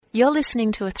You're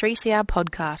listening to a 3CR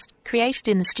podcast created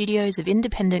in the studios of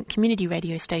independent community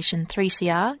radio station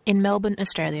 3CR in Melbourne,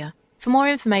 Australia. For more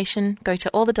information, go to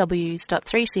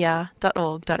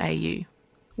allthews.3cr.org.au.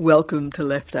 Welcome to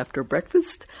Left After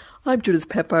Breakfast. I'm Judith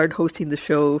Peppard, hosting the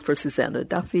show for Susanna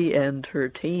Duffy and her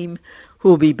team, who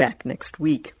will be back next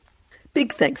week.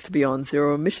 Big thanks to Beyond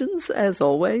Zero Emissions, as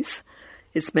always.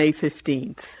 It's May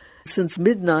 15th. Since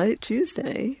midnight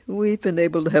Tuesday, we've been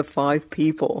able to have 5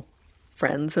 people,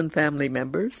 friends and family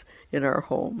members, in our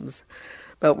homes.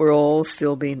 But we're all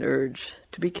still being urged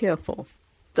to be careful.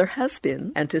 There has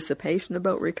been anticipation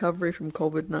about recovery from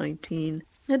COVID-19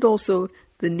 and also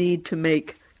the need to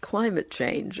make climate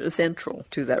change essential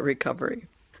to that recovery.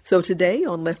 So today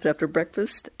on Left After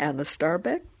Breakfast, Anna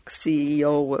Starbeck,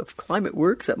 CEO of Climate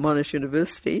Works at Monash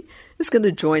University, is going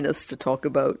to join us to talk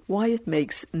about why it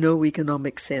makes no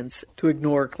economic sense to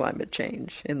ignore climate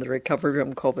change in the recovery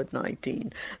from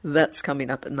COVID-19. That's coming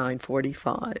up at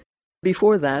 9:45.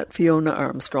 Before that, Fiona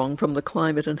Armstrong from the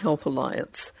Climate and Health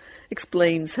Alliance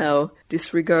explains how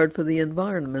disregard for the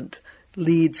environment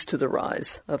leads to the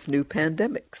rise of new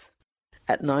pandemics.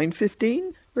 At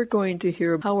 9:15, we're going to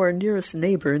hear how our nearest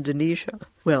neighbour, Indonesia,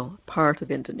 well, part of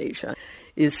Indonesia,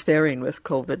 is faring with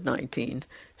COVID-19.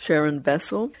 Sharon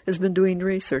Vessel has been doing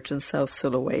research in South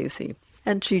Sulawesi,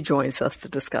 and she joins us to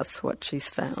discuss what she's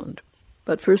found.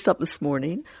 But first up this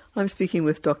morning, I'm speaking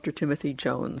with Dr. Timothy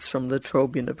Jones from La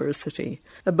Trobe University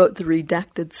about the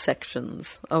redacted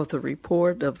sections of the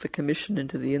report of the Commission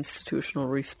into the Institutional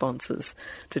Responses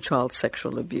to Child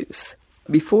Sexual Abuse.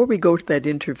 Before we go to that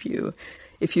interview,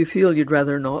 if you feel you'd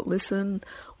rather not listen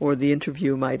or the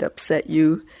interview might upset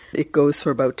you, it goes for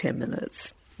about 10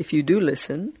 minutes. If you do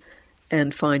listen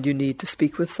and find you need to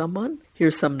speak with someone,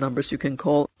 here's some numbers you can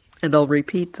call, and I'll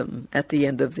repeat them at the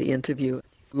end of the interview.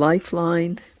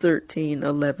 Lifeline 13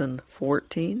 11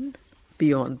 14,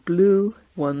 Beyond Blue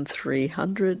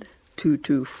 1300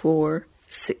 224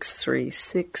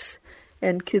 636,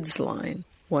 and Kids Line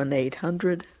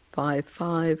 1-800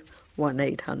 55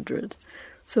 1-800.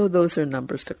 So those are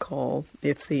numbers to call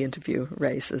if the interview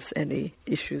raises any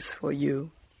issues for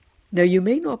you. Now, you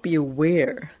may not be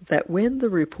aware that when the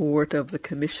report of the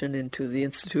Commission into the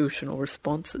Institutional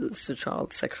Responses to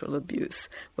Child Sexual Abuse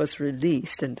was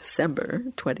released in December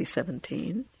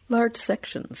 2017, large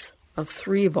sections of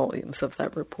 3 volumes of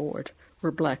that report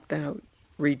were blacked out,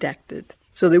 redacted,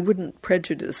 so they wouldn't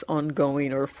prejudice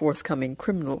ongoing or forthcoming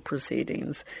criminal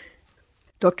proceedings.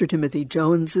 Dr. Timothy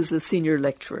Jones is a senior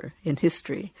lecturer in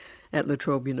history at La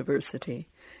Trobe University.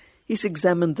 He's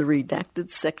examined the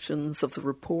redacted sections of the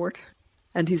report,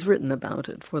 and he's written about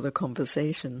it for the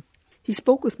conversation. He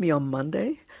spoke with me on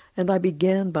Monday, and I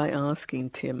began by asking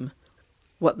Tim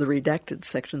what the redacted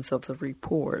sections of the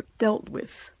report dealt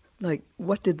with. Like,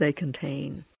 what did they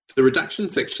contain? The redaction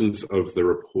sections of the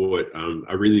report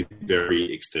are really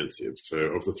very extensive. So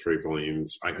of the 3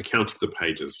 volumes, I counted the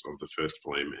pages of the first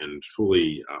volume, and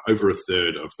fully over a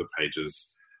third of the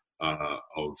pages of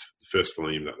the first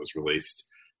volume that was released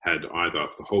had either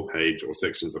the whole page or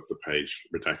sections of the page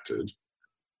redacted.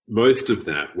 Most of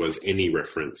that was any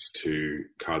reference to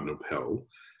Cardinal Pell.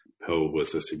 Pell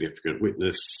was a significant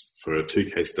witness for 2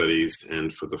 case studies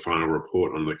and for the final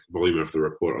report on the volume of the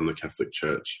report on the Catholic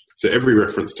Church. So every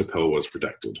reference to Pell was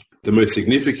redacted. The most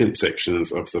significant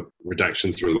sections of the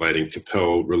redactions relating to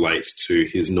Pell relate to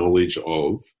his knowledge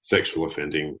of sexual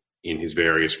offending in his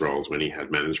various roles when he had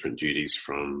management duties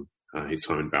from his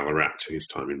time in Ballarat to his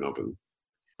time in Melbourne.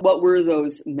 What were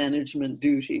those management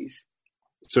duties?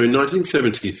 So in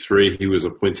 1973, he was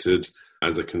appointed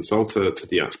as a consultor to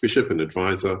the Archbishop and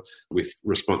advisor with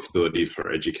responsibility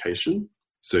for education.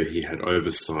 So he had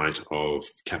oversight of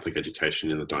Catholic education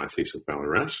in the Diocese of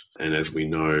Ballarat. And as we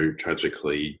know,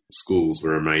 tragically, schools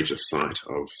were a major site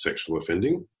of sexual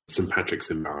offending. St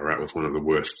Patrick's in Ballarat was one of the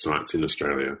worst sites in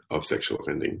Australia of sexual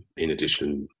offending. In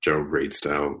addition, Gerald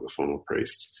Reedsdale, the former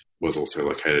priest, was also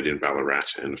located in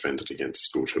Ballarat and offended against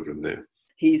school children there.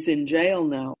 He's in jail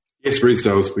now. Yes,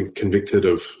 Reedsdale has been convicted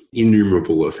of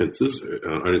innumerable offences.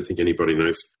 I don't think anybody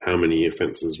knows how many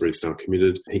offences Reedsdale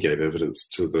committed. He gave evidence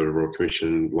to the Royal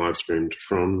Commission live streamed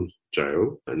from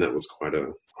jail, and that was quite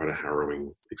a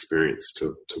harrowing experience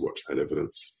to watch that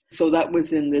evidence. So that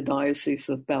was in the Diocese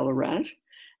of Ballarat,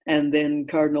 and then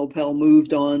Cardinal Pell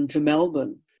moved on to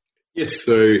Melbourne. Yes,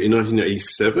 so in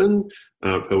 1987,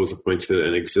 Pell was appointed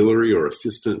an auxiliary or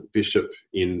assistant bishop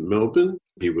in Melbourne.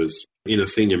 He was in a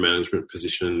senior management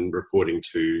position reporting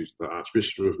to the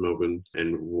Archbishop of Melbourne,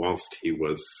 and whilst he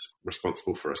was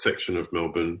responsible for a section of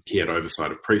Melbourne, he had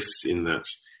oversight of priests in that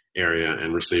area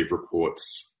and received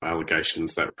reports,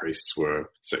 allegations that priests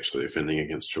were sexually offending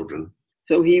against children.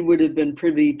 So he would have been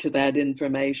privy to that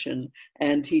information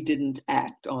and he didn't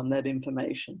act on that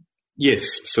information. Yes,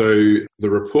 so the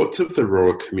reports of the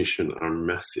Royal Commission are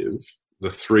massive.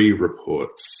 The 3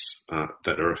 reports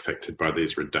that are affected by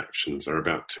these redactions are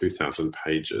about 2,000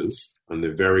 pages, and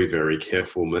they're very, very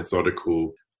careful,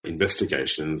 methodical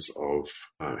investigations of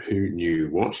who knew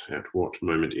what at what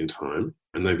moment in time.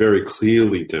 And they very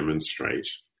clearly demonstrate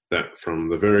that from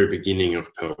the very beginning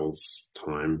of Pell's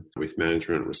time with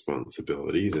management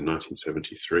responsibilities in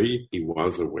 1973, he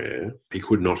was aware, he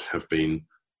could not have been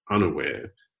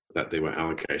unaware that there were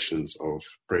allegations of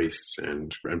priests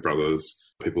and brothers,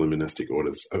 people in monastic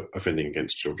orders, offending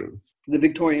against children. The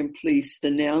Victorian Police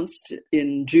announced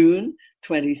in June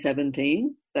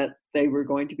 2017 that they were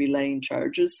going to be laying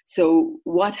charges. So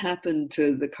what happened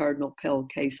to the Cardinal Pell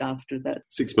case after that?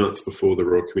 6 months before the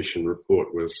Royal Commission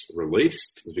report was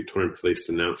released, the Victorian Police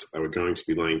announced that they were going to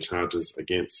be laying charges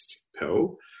against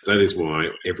Pell. That is why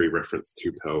every reference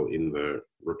to Pell in the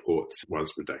reports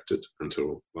was redacted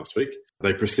until last week.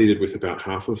 They proceeded with about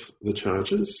half of the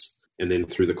charges. And then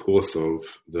through the course of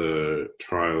the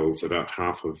trials, about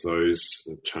half of those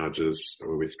charges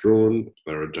were withdrawn.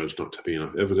 They were judged not to be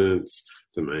enough evidence.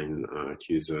 The main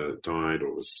accuser died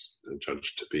or was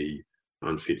judged to be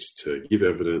unfit to give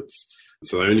evidence.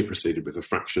 So they only proceeded with a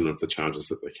fraction of the charges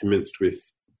that they commenced with.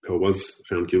 Pell was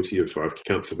found guilty of 5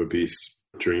 counts of abuse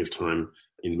during his time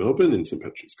in Melbourne in St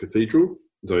Patrick's Cathedral.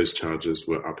 Those charges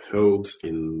were upheld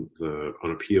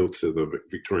on appeal to the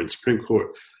Victorian Supreme Court,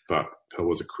 but Pell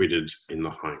was acquitted in the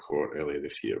High Court earlier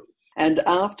this year. And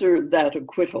after that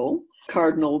acquittal,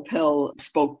 Cardinal Pell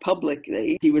spoke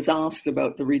publicly. He was asked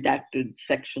about the redacted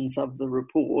sections of the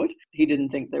report. He didn't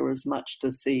think there was much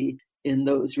to see in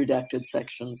those redacted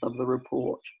sections of the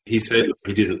report. He said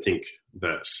he didn't think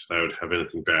that they would have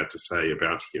anything bad to say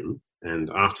about him.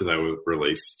 And after they were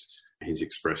released, he's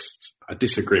expressed a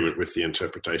disagreement with the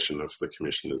interpretation of the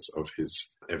commissioners of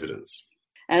his evidence.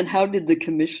 And how did the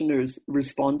commissioners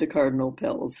respond to Cardinal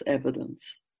Pell's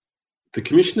evidence? The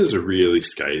commissioners are really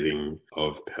scathing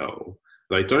of Pell.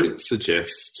 They don't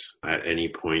suggest at any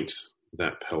point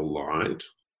that Pell lied.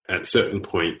 At certain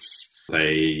points,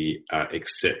 they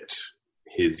accept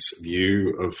his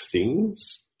view of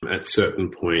things. At certain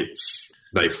points,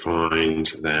 they find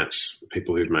that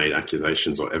people who've made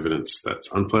accusations or evidence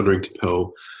that's unflattering to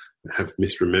Pell have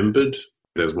misremembered.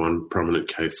 There's one prominent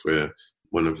case where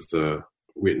one of the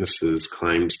witnesses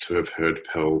claimed to have heard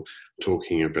Pell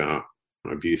talking about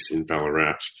abuse in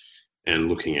Ballarat and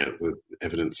looking at the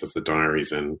evidence of the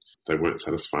diaries, and they weren't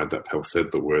satisfied that Pell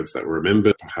said the words that were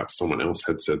remembered. Perhaps someone else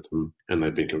had said them and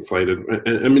they'd been conflated.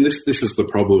 And I mean, this is the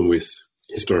problem with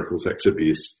historical sex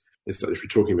abuse, is that if you're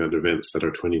talking about events that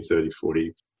are 20, 30,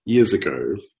 40 years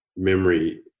ago,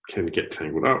 memory can get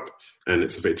tangled up, and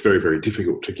it's very, very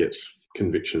difficult to get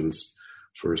convictions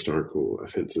for historical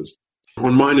offences.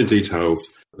 On minor details,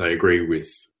 they agree with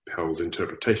Pell's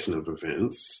interpretation of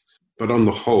events, but on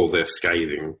the whole, they're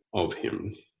scathing of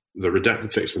him. The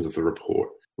redacted sections of the report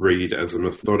read as a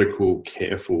methodical,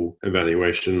 careful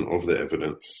evaluation of the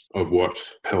evidence of what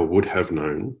Pell would have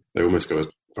known. They almost go as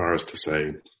far as to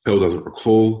say Pell doesn't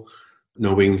recall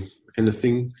knowing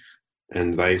anything,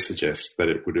 and they suggest that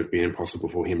it would have been impossible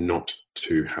for him not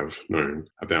to have known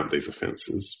about these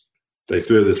offences. They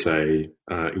further say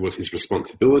it was his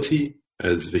responsibility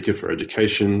as Vicar for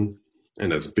Education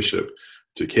and as a bishop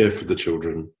to care for the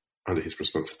children under his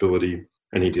responsibility,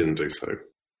 and he didn't do so. It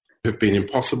would have been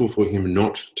impossible for him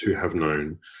not to have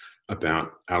known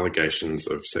about allegations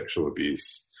of sexual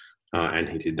abuse, and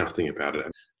he did nothing about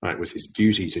it. It was his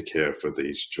duty to care for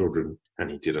these children,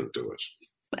 and he didn't do it.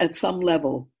 At some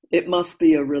level, it must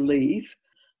be a relief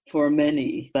for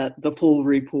many that the full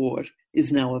report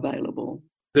is now available.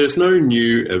 There's no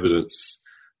new evidence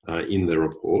in the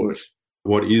report.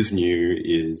 What is new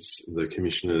is the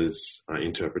Commissioner's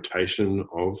interpretation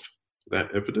of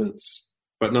that evidence,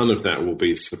 but none of that will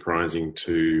be surprising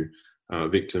to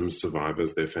victims,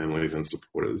 survivors, their families and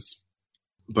supporters.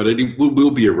 But it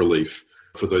will be a relief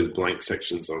for those blank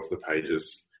sections of the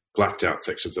pages, blacked out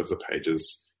sections of the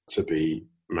pages, to be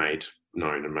made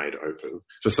known and made open.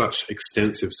 For such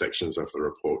extensive sections of the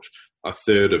report, a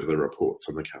third of the reports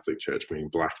on the Catholic Church being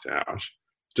blacked out,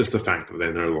 just the fact that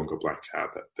they're no longer blacked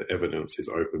out, that the evidence is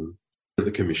open,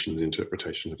 the Commission's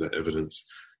interpretation of that evidence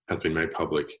has been made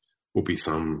public, will be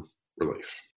some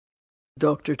relief.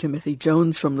 Dr. Timothy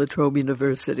Jones from La Trobe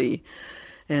University,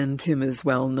 and Tim is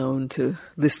well known to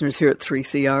listeners here at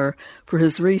 3CR for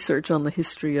his research on the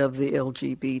history of the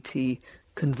LGBT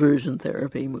conversion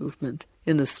therapy movement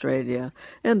in Australia,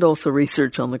 and also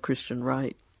research on the Christian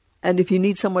right. And if you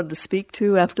need someone to speak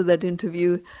to after that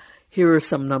interview, Here are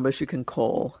some numbers you can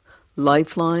call.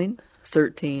 Lifeline,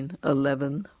 13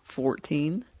 11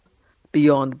 14.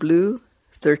 Beyond Blue,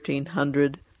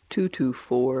 1300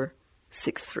 224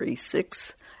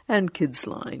 636. And Kids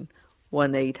Line,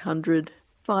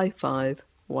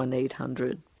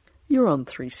 1-800-55-1800. You're on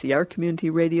 3CR Community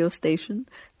Radio Station,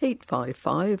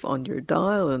 855 on your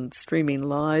dial and streaming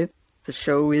live. The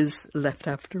show is Left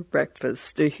After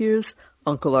Breakfast. Here's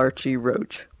Uncle Archie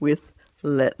Roach with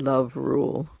Let Love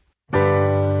Rule.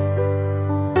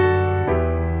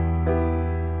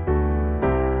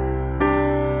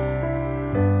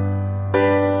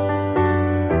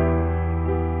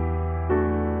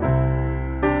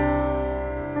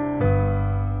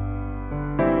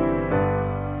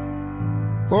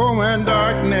 Oh, when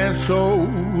darkness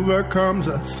overcomes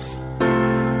us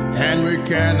and we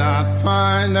cannot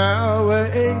find our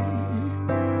way,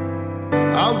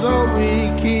 although we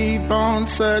keep on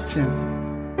searching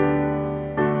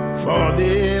for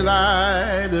the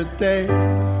light of day,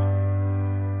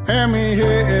 and we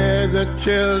hear the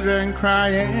children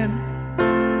crying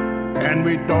and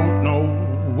we don't know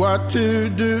what to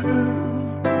do,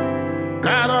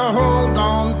 gotta hold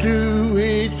on to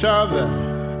each other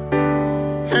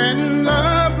and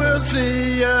love will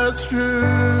see us through.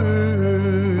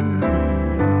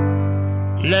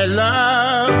 Let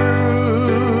love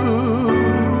rule.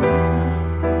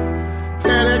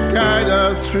 Let it guide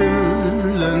us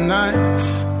through the night,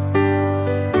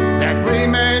 that we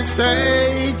may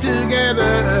stay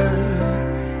together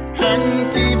and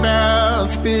keep our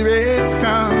spirits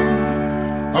calm.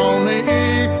 Only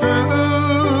truth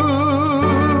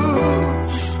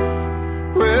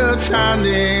will shine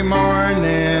the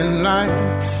morning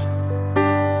light,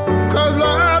 'cause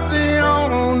love's the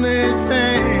only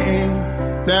thing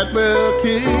that will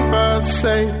keep us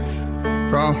safe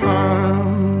from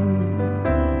harm.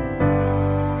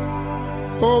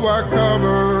 Oh, I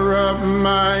cover up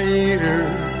my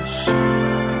ears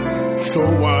so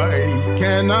I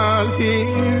cannot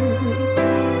hear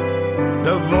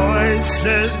the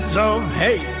voices of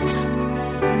hate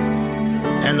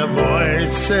and the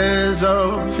voices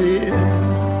of fear,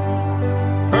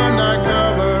 and I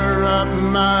cover up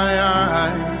my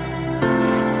eyes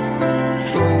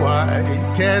so I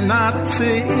cannot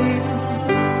see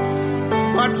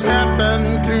what's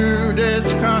happened to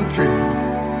this country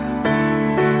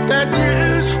that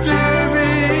used to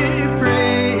be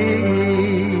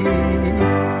free.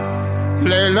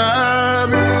 Let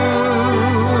love rule.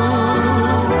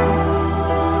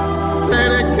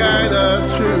 Let it guide us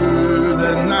through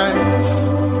the night,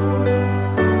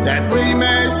 that we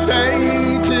may stay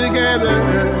together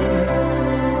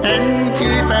and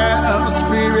keep our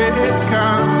spirits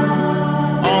calm.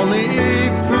 Only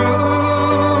truth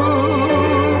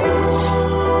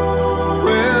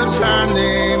will shine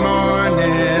the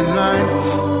morning light,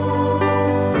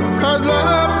 'cause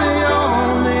love's the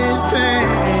only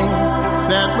thing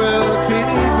that will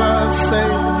keep us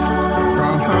safe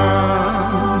from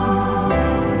harm.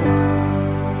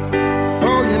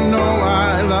 Oh, you know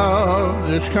I love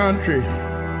this country,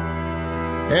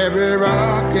 every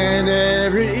rock and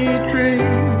every tree,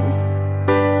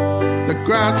 the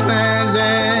grassland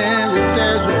and the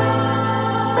desert,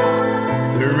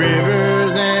 the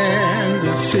rivers and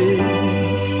the sea.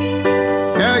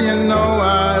 Yeah, you know I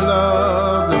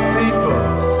love the people,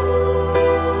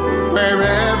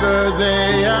 wherever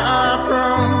they are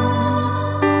from.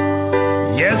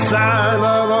 Yes, I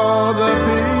love all the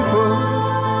people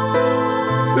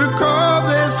who call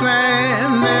this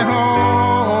land their home.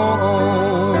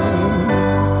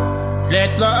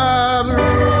 Let love rule.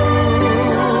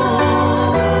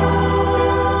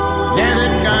 Let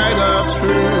it guide us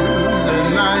through the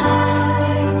night,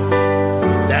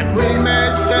 that we may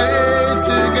stay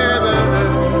together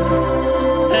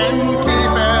and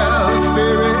keep our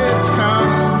spirits calm.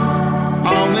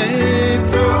 Only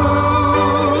truth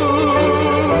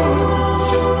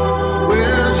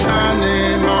will shine the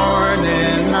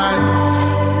morning light,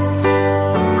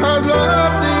 'cause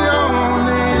love's the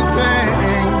only thing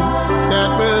that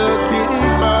will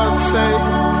keep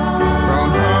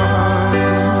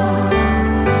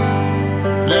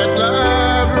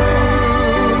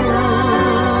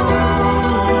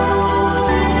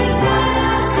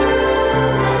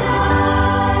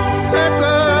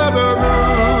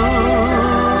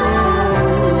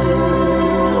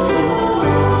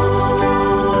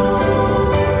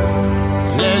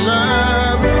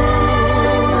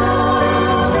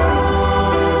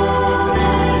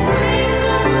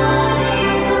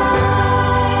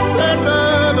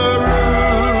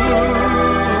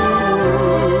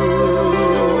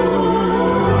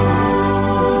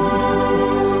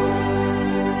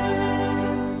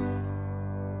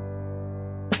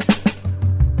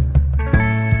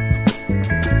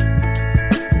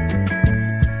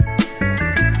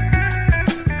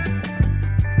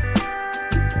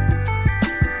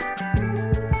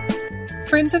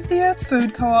Friends of the Earth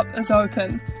Food Co-op is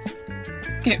open.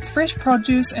 Get fresh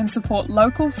produce and support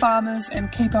local farmers and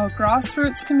keep our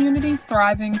grassroots community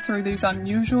thriving through these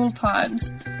unusual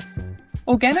times.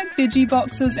 Organic veggie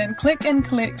boxes and click and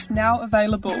collect now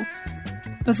available.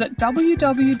 Visit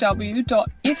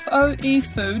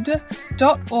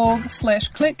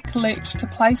www.foefood.org/click-collect to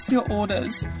place your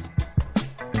orders.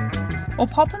 Or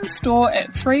pop in store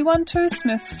at 312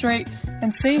 Smith Street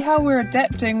and see how we're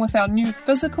adapting with our new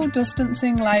physical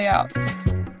distancing layout.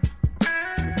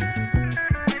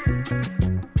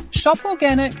 Shop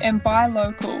organic and buy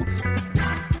local.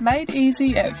 Made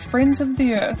easy at Friends of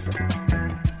the Earth.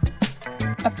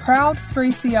 A proud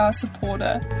 3CR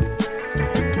supporter.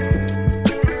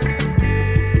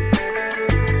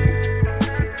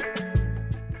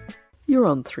 You're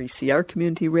on 3CR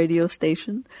Community Radio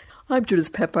Station. I'm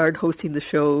Judith Peppard, hosting the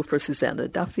show for Susanna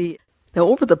Duffy. Now,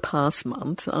 over the past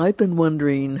month, I've been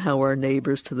wondering how our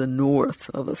neighbours to the north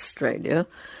of Australia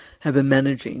have been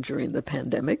managing during the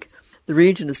pandemic. The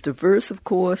region is diverse, of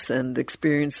course, and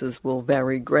experiences will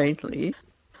vary greatly.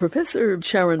 Professor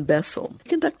Sharon Bessel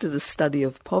conducted a study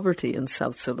of poverty in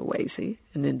South Sulawesi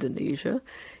in Indonesia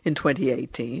in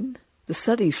 2018. The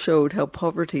study showed how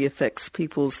poverty affects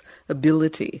people's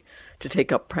ability to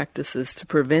take up practices to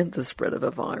prevent the spread of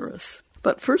a virus.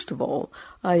 But first of all,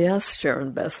 I asked Sharon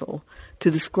Bessel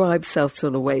to describe South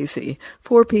Sulawesi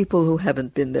for people who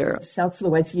haven't been there. South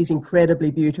Sulawesi is incredibly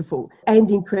beautiful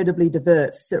and incredibly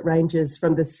diverse. It ranges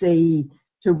from the sea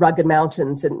to rugged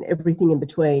mountains and everything in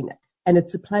between. And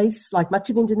it's a place, like much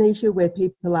of Indonesia, where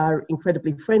people are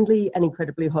incredibly friendly and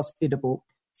incredibly hospitable.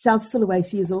 South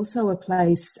Sulawesi is also a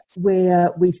place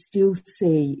where we still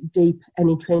see deep and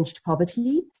entrenched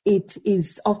poverty. It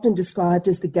is often described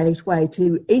as the gateway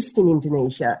to eastern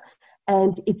Indonesia,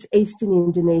 and it's eastern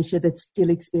Indonesia that still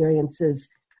experiences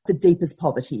the deepest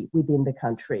poverty within the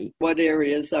country. What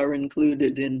areas are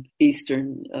included in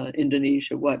eastern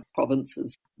Indonesia? What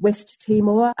provinces? West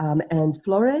Timor and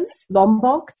Flores,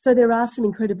 Lombok. So there are some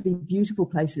incredibly beautiful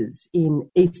places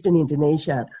in eastern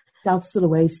Indonesia. South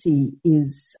Sulawesi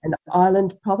is an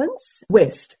island province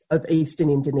west of eastern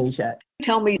Indonesia.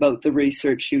 Tell me about the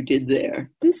research you did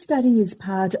there. This study is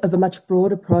part of a much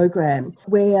broader program.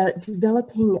 We're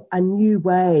developing a new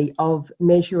way of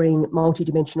measuring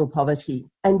multidimensional poverty.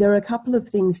 And there are a couple of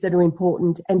things that are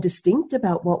important and distinct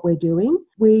about what we're doing.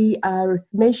 We are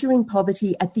measuring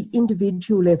poverty at the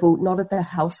individual level, not at the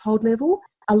household level.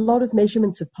 A lot of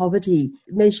measurements of poverty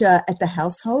measure at the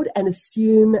household and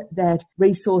assume that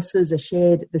resources are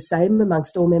shared the same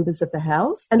amongst all members of the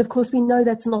house. And of course, we know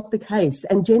that's not the case.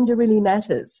 And gender really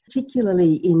matters,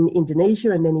 particularly in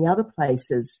Indonesia and many other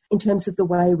places, in terms of the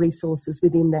way resources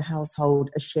within the household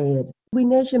are shared. We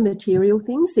measure material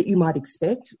things that you might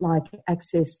expect, like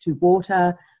access to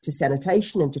water, to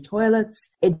sanitation and to toilets,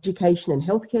 education and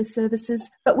healthcare services.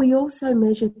 But we also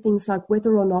measure things like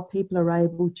whether or not people are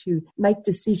able to make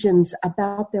decisions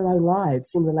about their own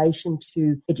lives in relation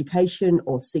to education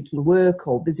or seeking work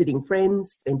or visiting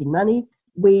friends, spending money.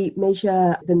 We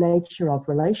measure the nature of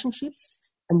relationships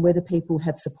and whether people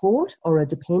have support or are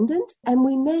dependent. And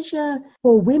we measure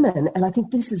for women, and I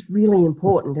think this is really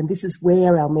important, and this is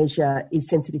where our measure is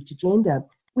sensitive to gender.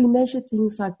 We measure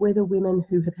things like whether women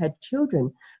who have had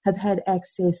children have had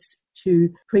access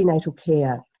to prenatal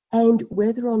care and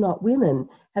whether or not women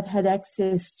have had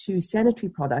access to sanitary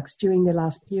products during their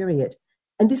last period.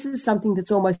 And this is something that's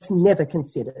almost never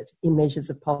considered in measures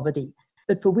of poverty.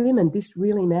 But for women, this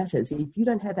really matters. If you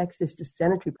don't have access to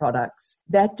sanitary products,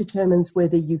 that determines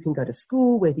whether you can go to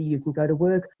school, whether you can go to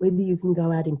work, whether you can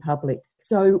go out in public.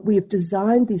 So we have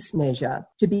designed this measure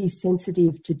to be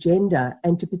sensitive to gender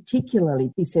and to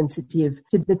particularly be sensitive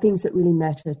to the things that really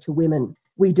matter to women.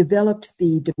 We developed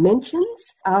the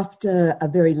dimensions after a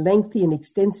very lengthy and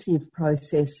extensive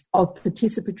process of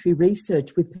participatory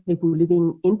research with people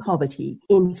living in poverty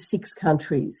in 6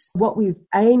 countries. What we've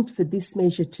aimed for this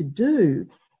measure to do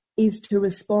is to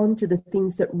respond to the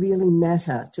things that really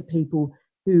matter to people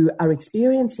who are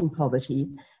experiencing poverty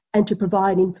and to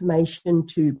provide information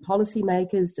to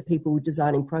policymakers, to people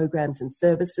designing programs and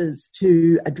services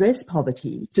to address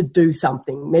poverty, to do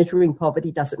something. Measuring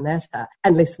poverty doesn't matter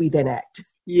unless we then act.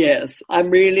 Yes, I'm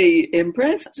really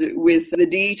impressed with the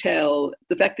detail,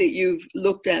 the fact that you've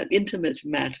looked at intimate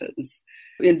matters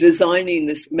in designing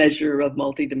this measure of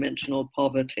multidimensional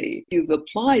poverty. You've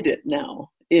applied it now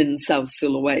in South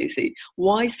Sulawesi.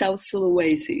 Why South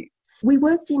Sulawesi? We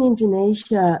worked in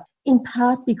Indonesia in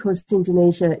part because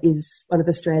Indonesia is one of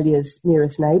Australia's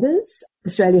nearest neighbours.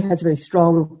 Australia has a very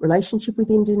strong relationship with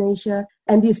Indonesia,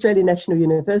 and the Australian National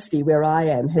University, where I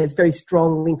am, has very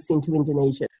strong links into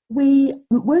Indonesia. We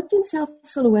worked in South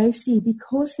Sulawesi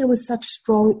because there was such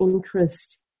strong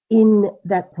interest in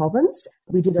that province.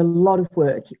 We did a lot of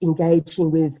work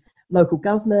engaging with local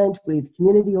government, with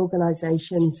community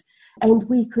organisations, and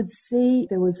we could see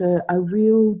there was a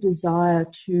real desire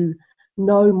to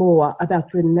know more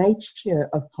about the nature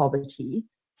of poverty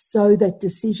so that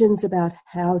decisions about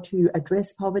how to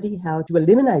address poverty, how to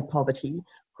eliminate poverty,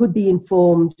 could be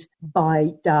informed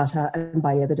by data and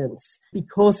by evidence.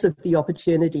 Because of the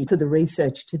opportunity for the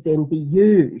research to then be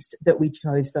used, that we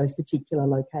chose those particular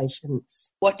locations.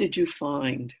 What did you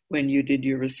find when you did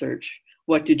your research?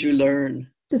 What did you learn?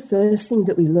 The first thing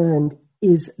that we learned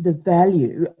is the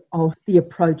value of the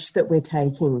approach that we're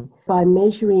taking. By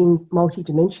measuring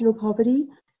multidimensional poverty,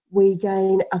 we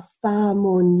gain a far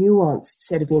more nuanced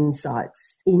set of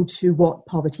insights into what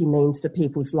poverty means for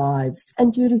people's lives.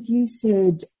 And Judith, you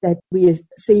said that we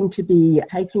seem to be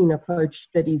taking an approach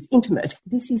that is intimate.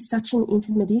 This is such an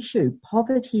intimate issue.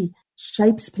 Poverty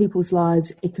shapes people's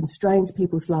lives, it constrains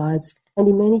people's lives, and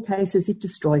in many cases it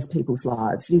destroys people's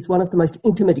lives. It is one of the most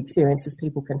intimate experiences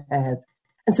people can have.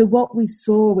 And so what we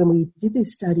saw when we did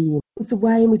this study was the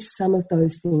way in which some of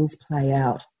those things play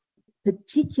out,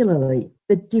 particularly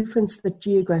the difference that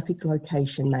geographic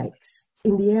location makes.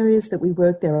 In the areas that we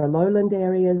work, there are lowland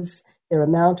areas, there are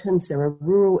mountains, there are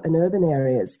rural and urban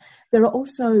areas. There are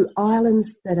also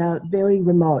islands that are very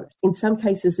remote. In some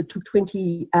cases, it took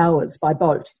 20 hours by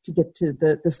boat to get to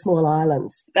the small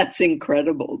islands. That's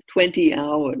incredible, 20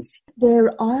 hours. There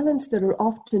are islands that are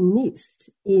often missed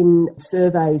in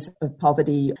surveys of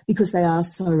poverty because they are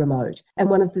so remote. And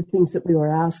one of the things that we were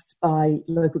asked by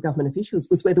local government officials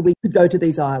was whether we could go to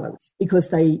these islands because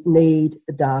they need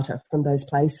the data from those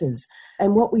places.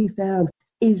 And what we found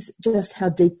is just how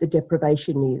deep the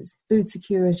deprivation is. Food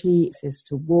security, access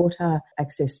to water,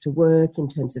 access to work in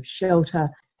terms of shelter.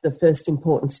 The first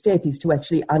important step is to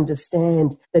actually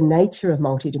understand the nature of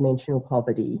multidimensional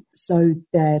poverty so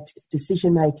that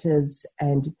decision makers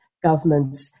and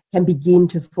governments can begin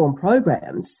to form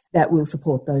programs that will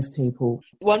support those people.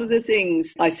 One of the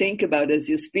things I think about as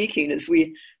you're speaking is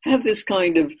we have this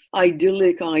kind of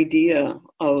idyllic idea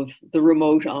of the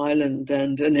remote island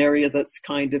and an area that's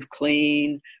kind of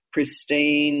clean,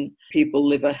 pristine, people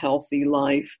live a healthy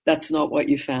life. That's not what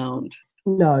you found.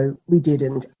 No, we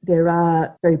didn't. There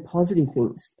are very positive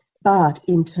things. But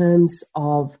in terms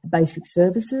of basic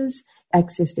services,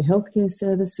 access to healthcare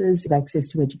services, access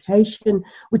to education,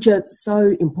 which are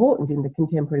so important in the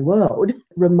contemporary world,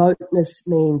 remoteness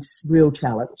means real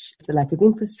challenge. The lack of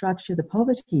infrastructure, the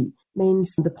poverty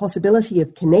means the possibility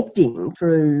of connecting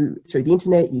through the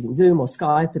internet, using Zoom or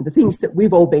Skype, and the things that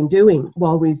we've all been doing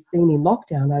while we've been in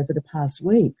lockdown over the past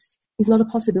weeks is not a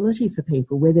possibility for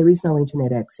people where there is no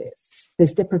internet access.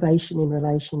 There's deprivation in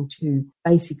relation to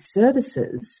basic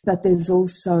services, but there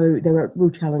are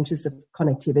real challenges of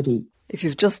connectivity. If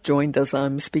you've just joined us,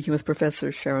 I'm speaking with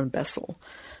Professor Sharon Bessel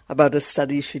about a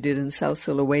study she did in South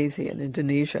Sulawesi in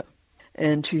Indonesia.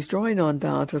 And she's drawing on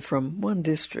data from one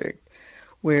district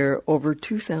where over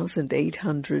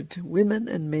 2,800 women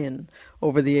and men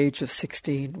over the age of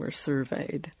 16 were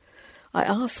surveyed. I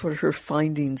asked what her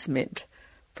findings meant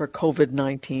for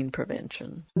COVID-19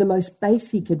 prevention. The most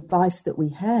basic advice that we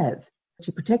have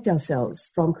to protect ourselves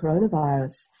from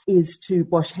coronavirus is to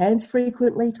wash hands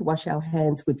frequently, to wash our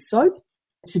hands with soap,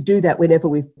 to do that whenever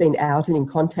we've been out and in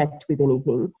contact with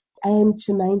anything, and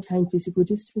to maintain physical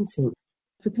distancing.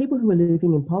 For people who are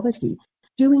living in poverty,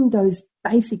 doing those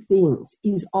basic things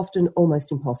is often almost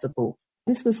impossible.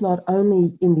 This was not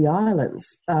only in the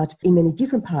islands, but in many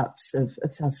different parts of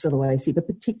South Sulawesi, but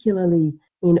particularly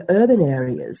in urban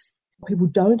areas. People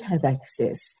don't have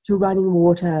access to running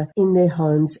water in their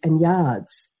homes and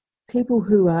yards. People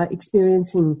who are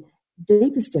experiencing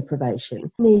deepest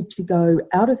deprivation need to go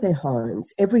out of their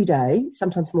homes every day,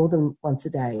 sometimes more than once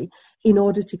a day, in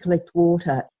order to collect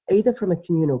water, either from a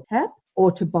communal tap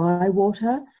or to buy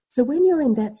water. So when you're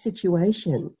in that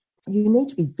situation, you need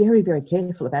to be very, very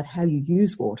careful about how you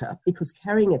use water because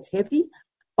carrying it's heavy,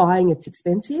 buying it's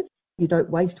expensive. You don't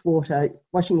waste water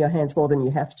washing your hands more than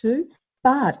you have to.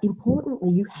 But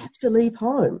importantly, you have to leave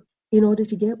home in order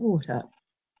to get water.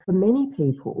 For many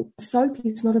people, soap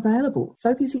is not available.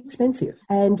 Soap is expensive.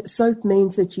 And soap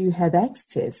means that you have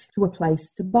access to a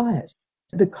place to buy it.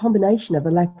 The combination of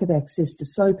a lack of access to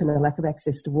soap and a lack of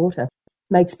access to water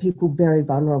makes people very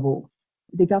vulnerable.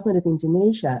 The government of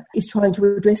Indonesia is trying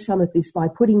to address some of this by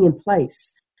putting in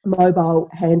place mobile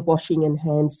hand washing and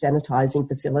hand sanitising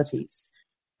facilities.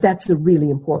 That's a really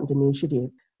important initiative.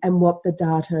 And what the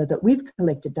data that we've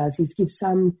collected does is give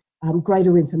some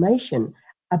greater information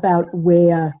about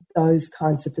where those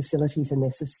kinds of facilities are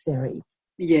necessary.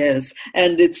 Yes,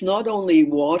 and it's not only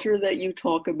water that you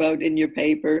talk about in your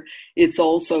paper, it's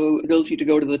also ability to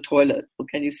go to the toilet. Well,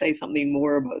 can you say something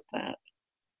more about that?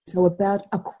 So about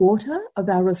a quarter of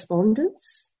our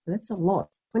respondents, that's a lot,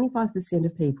 25%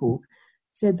 of people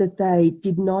said that they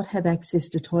did not have access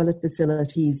to toilet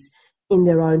facilities in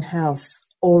their own house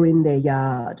or in their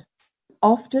yard.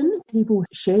 Often people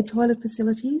share toilet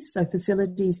facilities, so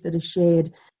facilities that are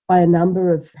shared by a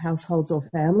number of households or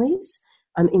families.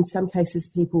 In some cases,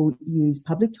 people use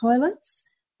public toilets.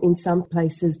 In some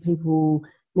places, people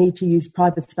need to use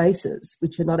private spaces,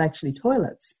 which are not actually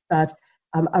toilets, but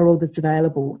are all that's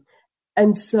available.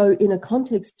 And so in a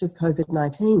context of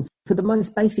COVID-19, for the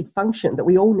most basic function that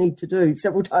we all need to do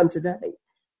several times a day,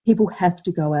 people have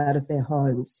to go out of their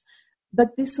homes.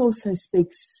 But this also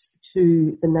speaks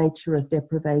to the nature of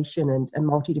deprivation and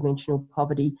multidimensional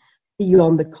poverty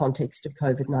beyond the context of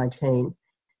COVID-19.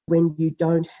 When you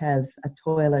don't have a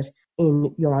toilet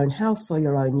in your own house or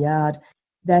your own yard,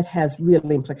 that has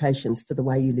real implications for the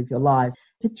way you live your life,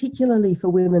 particularly for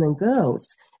women and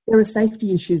girls. There are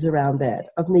safety issues around that,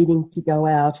 of needing to go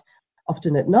out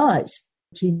often at night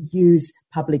to use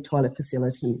public toilet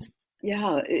facilities.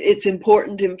 Yeah, it's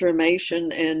important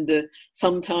information and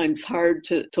sometimes hard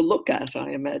to look at,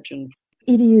 I imagine.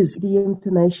 It is. The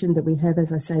information that we have,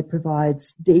 as I say,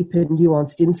 provides deep and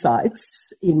nuanced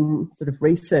insights in sort of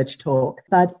research talk.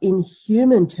 But in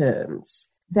human terms,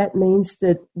 that means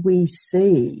that we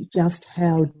see just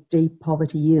how deep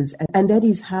poverty is. And that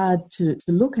is hard to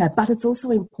look at, but it's also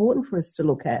important for us to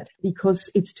look at because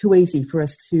it's too easy for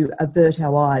us to avert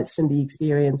our eyes from the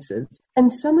experiences.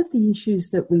 And some of the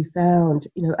issues that we found,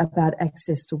 about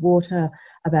access to water,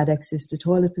 about access to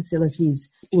toilet facilities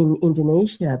in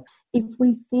Indonesia, if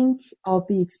we think of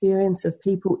the experience of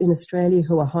people in Australia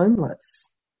who are homeless,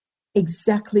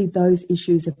 exactly those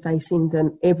issues are facing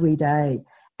them every day.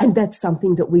 And that's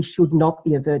something that we should not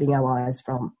be averting our eyes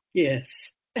from.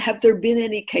 Yes. Have there been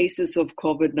any cases of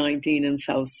COVID-19 in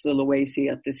South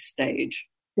Sulawesi at this stage?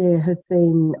 There have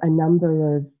been a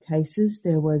number of cases.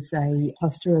 There was a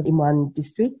cluster in one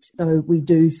district. So we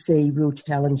do see real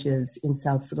challenges in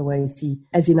South Sulawesi,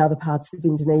 as in other parts of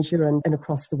Indonesia and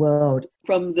across the world.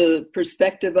 From the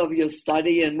perspective of your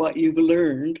study and what you've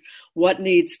learned, what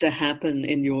needs to happen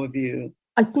in your view?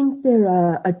 I think there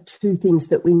are two things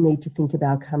that we need to think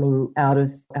about coming out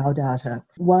of our data.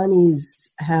 One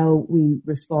is how we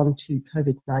respond to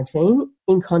COVID-19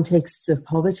 in contexts of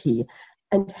poverty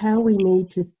and how we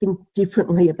need to think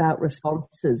differently about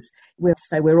responses. We're to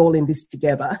say we're all in this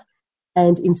together.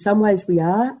 And in some ways we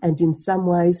are, and in some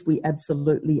ways we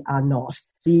absolutely are not.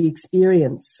 The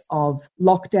experience of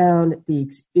lockdown, the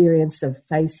experience of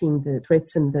facing the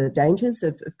threats and the dangers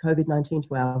of COVID-19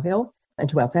 to our health, and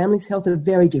to our families' health are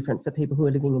very different for people who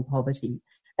are living in poverty.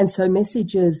 And so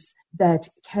messages that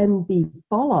can be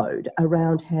followed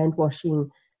around hand washing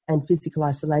and physical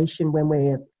isolation when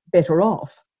we're better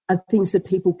off are things that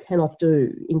people cannot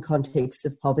do in contexts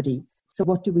of poverty. So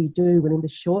what do we do? Well, in the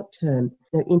short term,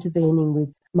 intervening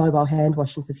with mobile hand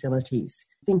washing facilities,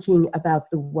 thinking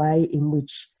about the way in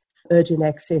which urgent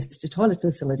access to toilet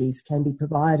facilities can be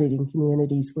provided in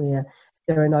communities where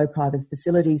there are no private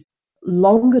facilities.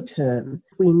 Longer term,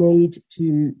 we need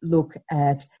to look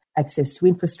at access to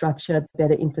infrastructure,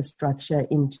 better infrastructure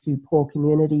into poor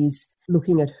communities,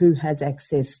 looking at who has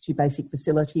access to basic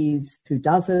facilities, who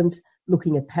doesn't,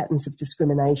 looking at patterns of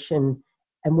discrimination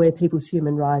and where people's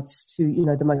human rights to,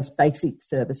 the most basic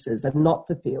services are not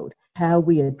fulfilled, how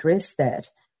we address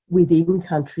that within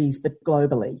countries but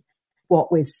globally.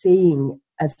 What we're seeing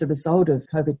as a result of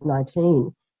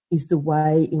COVID-19 is the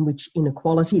way in which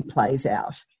inequality plays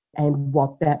out and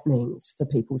what that means for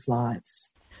people's lives.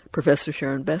 Professor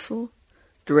Sharon Bessell,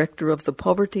 Director of the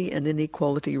Poverty and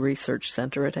Inequality Research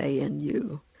Centre at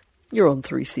ANU. You're on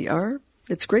 3CR.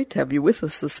 It's great to have you with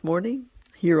us this morning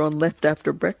here on Left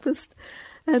After Breakfast.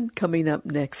 And coming up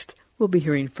next, we'll be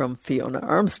hearing from Fiona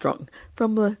Armstrong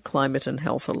from the Climate and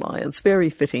Health Alliance. Very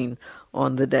fitting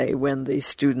on the day when the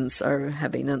students are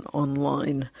having an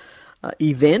online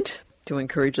event to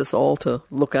encourage us all to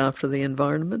look after the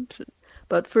environment.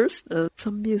 But first,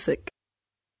 some music.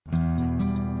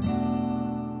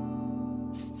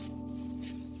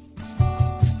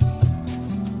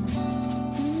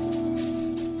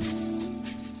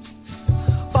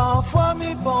 Parfois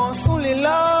me pense sous les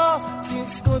larmes, si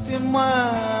ce côté moi.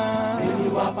 Il n'y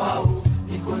va pas où,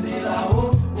 il connaît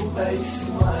là-haut, où va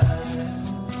ici moi.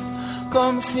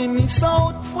 comme si mi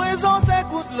saute présence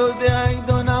écoute l'odeur il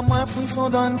donne à moi frisson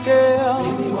dans le cœur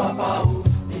il voit pas où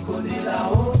il connaît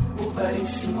là-haut où va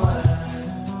ici moi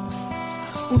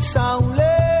où ça où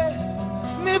l'est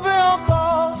mi veut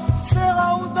encore sera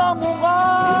où dans mon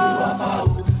bras il voit pas où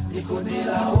il connaît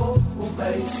là-haut où va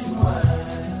ici moi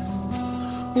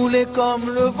où l'est comme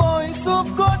le vent il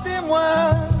souffle côté moi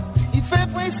il fait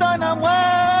frisson à moi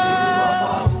il voit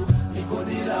pas où il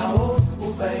connaît là-haut où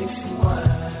va ici moi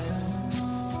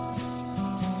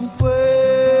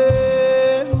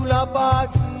où la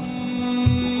partie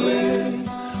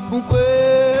où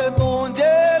bon Dieu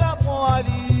la prend à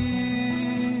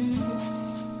lui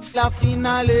la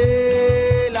finale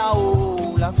est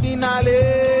là-haut la finale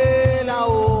est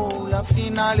là-haut la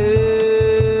finale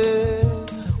est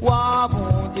wa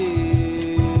bon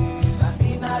Dieu la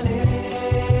finale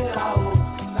est là-haut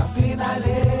la finale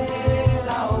est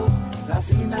là-haut la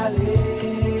finale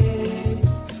est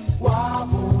wa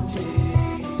bon Dieu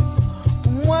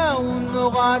moi on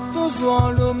aura toujours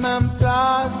le même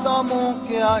place dans mon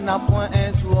cœur n'a point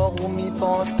un jour où m'y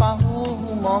pense pas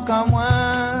où manque à moi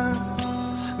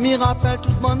m'y rappelle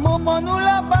tout le moment nous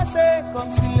l'a passé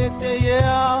comme s'il était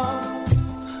hier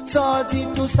sorti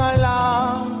tout ça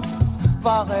là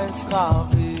va rester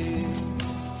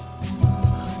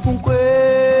pourquoi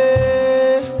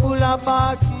pour la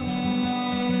partie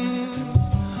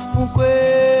pourquoi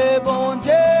bon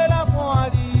Dieu la prend à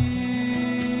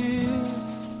lui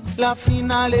la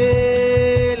finale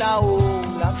est là-haut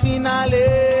la finale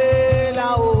est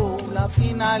là-haut la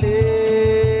finale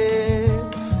est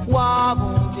wa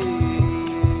bon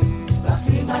la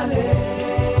finale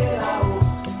est là-haut,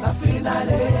 la finale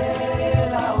est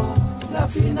là-haut, la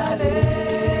finale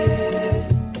est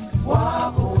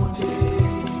wa bon Dieu.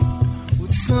 Où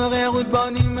tu serais, où de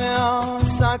bonne humeur,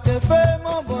 ça te fait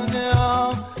mon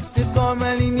bonheur. T'es comme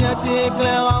une lumière,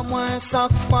 t'éclaires à moi,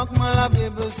 chaque fois que moi l'avais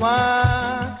besoin.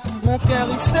 Mon cœur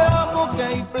il sert, mon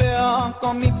cœur il pleure,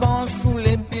 comme il pense sous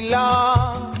les piliers.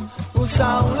 Où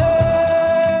ça roule,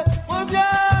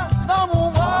 reviens dans mon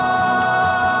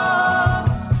bras.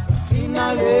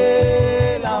 Finale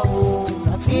là-haut,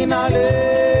 la finale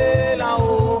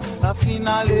là-haut, la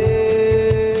finale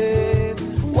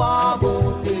wa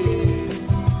beauté.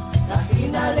 La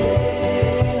finale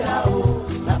là-haut,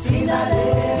 la finale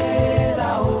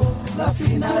là-haut, la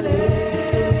finale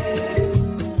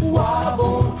wa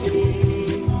beauté.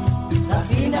 La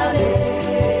finale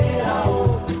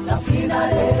là-haut, la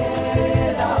finale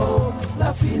là-haut,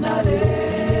 la finale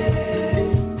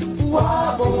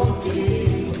wa beauté.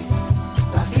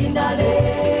 La finale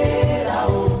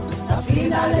là-haut, la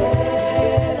finale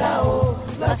là-haut,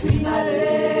 la finale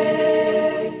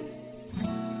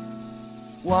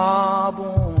wa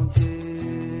bon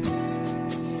Dieu.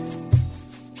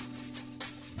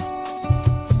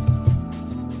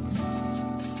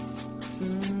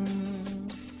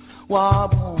 Wa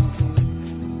bon Dieu.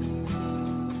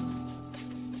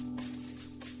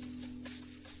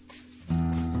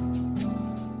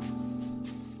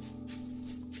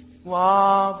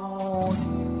 Wa bon Dieu.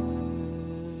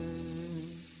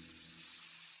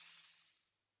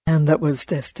 And that was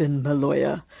Destin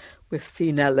Maloya with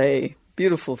Finale.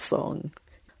 Beautiful song.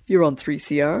 You're on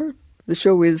 3CR. The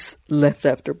show is Left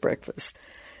After Breakfast.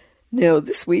 Now,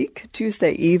 this week,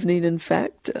 Tuesday evening, in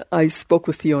fact, I spoke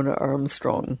with Fiona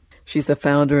Armstrong. She's the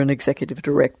founder and executive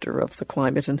director of the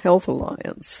Climate and Health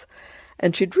Alliance.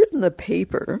 And she'd written a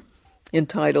paper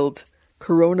entitled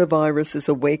Coronavirus is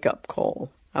a Wake-Up Call.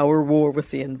 Our war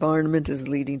with the environment is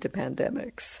leading to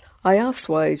pandemics. I asked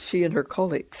why she and her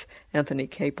colleagues, Anthony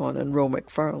Capon and Ro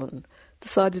McFarlane,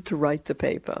 decided to write the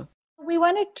paper. We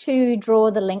wanted to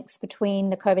draw the links between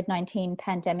the COVID-19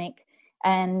 pandemic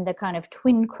and the kind of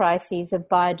twin crises of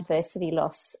biodiversity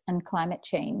loss and climate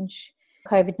change.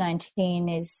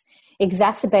 COVID-19 is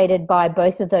exacerbated by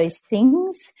both of those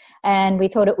things, and we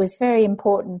thought it was very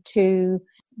important to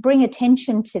bring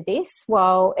attention to this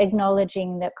while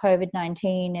acknowledging that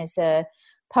COVID-19 as a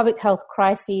public health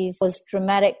crisis was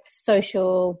dramatic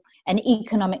social and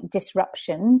economic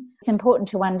disruption. It's important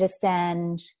to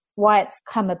understand why it's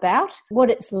come about, what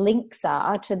its links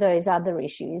are to those other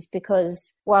issues,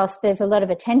 because whilst there's a lot of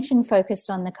attention focused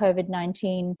on the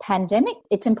COVID-19 pandemic,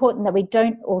 it's important that we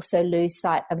don't also lose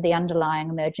sight of the underlying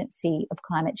emergency of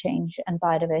climate change and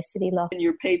biodiversity loss. In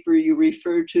your paper, you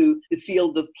refer to the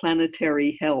field of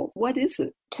planetary health. What is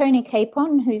it? Tony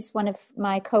Capon, who's one of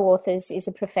my co-authors, is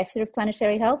a professor of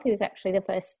planetary health. He was actually the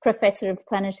first professor of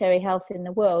planetary health in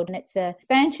the world, and it's an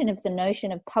expansion of the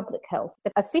notion of public health.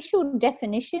 The official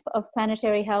definition of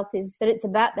planetary health is that it's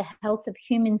about the health of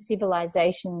human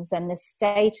civilizations and the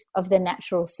state of the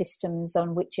natural systems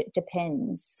on which it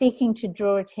depends, seeking to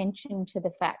draw attention to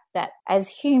the fact that as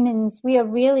humans, we are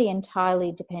really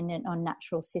entirely dependent on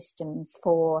natural systems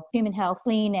for human health,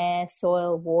 clean air,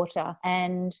 soil, water,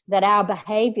 and that our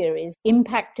behavior is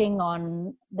impacting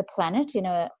on the planet in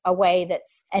a way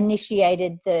that's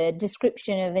initiated the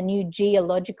description of a new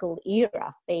geological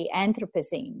era, the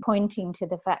Anthropocene, pointing to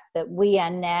the fact that we are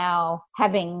now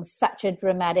having such a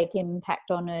dramatic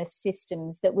impact on Earth's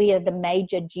systems that we are the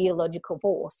major geological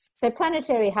force. So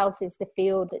planetary health is the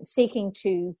field that's seeking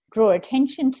to draw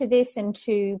attention to this and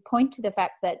to point to the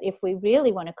fact that if we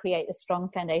really want to create a strong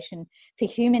foundation for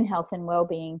human health and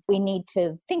well-being, we need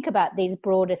to think about these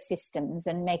broader systems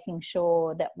and making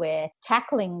sure that we're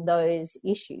tackling those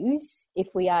issues if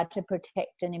we are to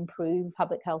protect and improve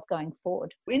public health going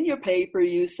forward. In your paper,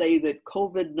 you say that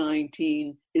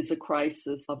COVID-19 is a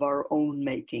crisis of our own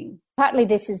making. Partly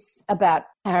this is about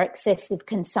our excessive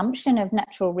consumption of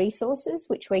natural resources,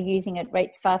 which we're using at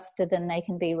rates faster than they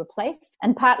can be replaced,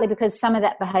 and partly because some of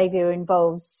that behaviour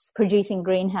involves producing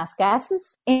greenhouse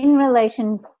gases. In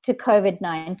relation to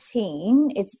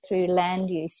COVID-19, it's through land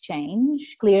use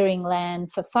change, clearing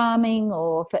land for farming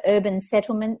or for urban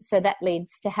settlement, so that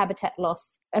leads to habitat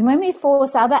loss. And when we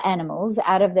force other animals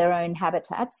out of their own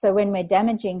habitat, so when we're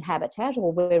damaging habitat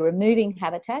or we're removing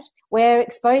habitat, we're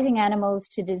exposing animals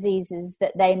to diseases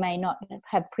that they may not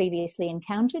have previously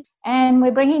encountered, and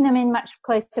we're bringing them in much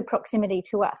closer proximity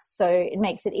to us. So it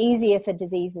makes it easier for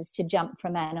diseases to jump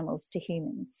from animals to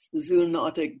humans.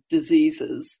 Zoonotic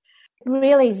diseases.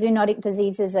 Really, zoonotic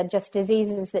diseases are just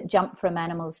diseases that jump from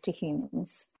animals to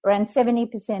humans. Around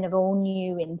 70% of all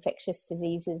new infectious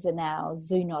diseases are now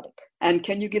zoonotic. And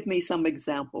can you give me some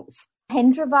examples?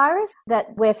 Hendra virus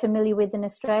that we're familiar with in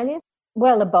Australia.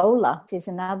 Well, Ebola is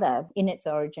another, in its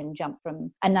origin, jump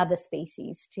from another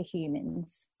species to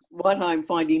humans. What I'm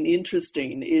finding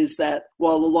interesting is that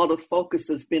while a lot of focus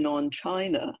has been on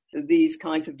China, these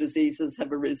kinds of diseases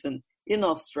have arisen in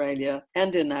Australia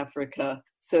and in Africa.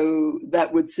 So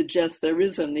that would suggest there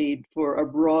is a need for a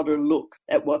broader look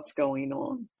at what's going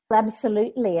on.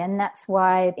 Absolutely, and that's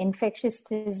why infectious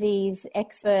disease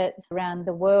experts around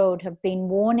the world have been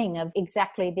warning of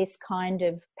exactly this kind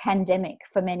of pandemic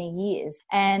for many years,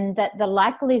 and that the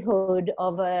likelihood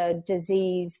of a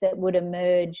disease that would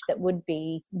emerge that would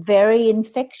be very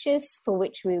infectious, for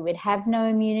which we would have no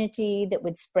immunity, that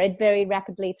would spread very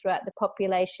rapidly throughout the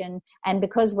population, and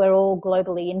because we're all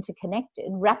globally interconnected,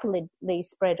 rapidly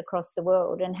spread across the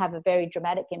world and have a very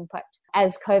dramatic impact,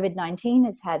 as COVID-19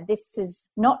 has had. This is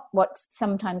not what's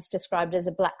sometimes described as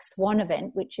a black swan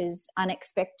event, which is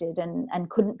unexpected and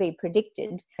couldn't be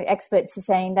predicted. Experts are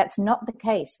saying that's not the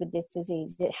case with this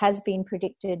disease. It has been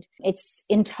predicted. It's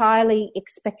entirely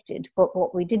expected. But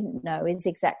what we didn't know is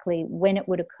exactly when it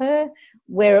would occur,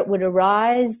 where it would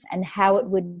arise, and how it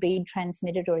would be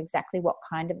transmitted, or exactly what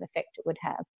kind of effect it would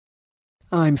have.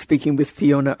 I'm speaking with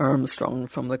Fiona Armstrong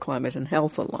from the Climate and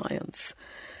Health Alliance.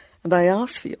 And I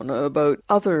asked Fiona about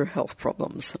other health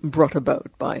problems brought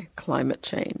about by climate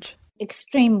change.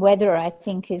 Extreme weather, I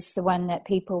think, is the one that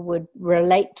people would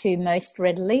relate to most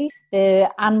readily.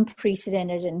 The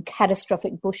unprecedented and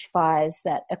catastrophic bushfires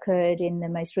that occurred in the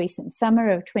most recent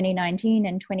summer of 2019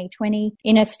 and 2020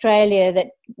 in Australia that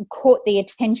caught the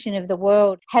attention of the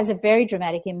world has a very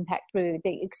dramatic impact through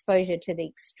the exposure to the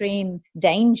extreme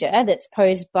danger that's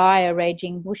posed by a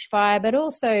raging bushfire, but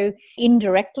also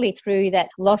indirectly through that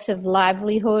loss of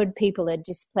livelihood. People are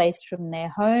displaced from their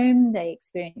home. They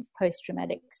experience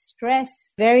post-traumatic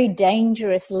stress, very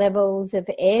dangerous levels of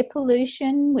air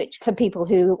pollution, which for people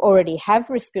who already have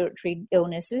respiratory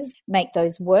illnesses make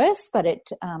those worse, but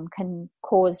it can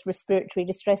cause respiratory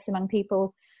distress among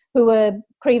people who were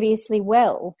previously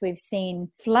well. We've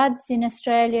seen floods in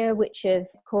Australia which have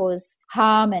caused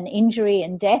harm and injury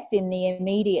and death in the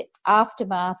immediate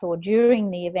aftermath or during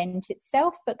the event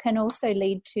itself, but can also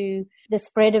lead to the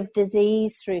spread of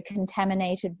disease through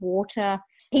contaminated water.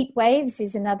 Heat waves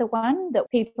is another one that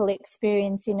people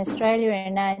experience in Australia,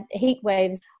 and heat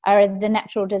waves are the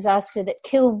natural disaster that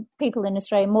kill people in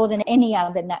Australia more than any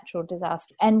other natural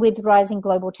disaster. And with rising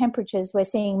global temperatures, we're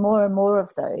seeing more and more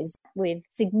of those, with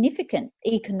significant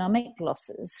economic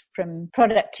losses from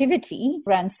productivity,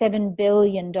 around $7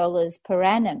 billion per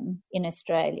annum in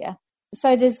Australia.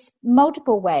 So there's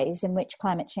multiple ways in which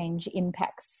climate change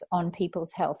impacts on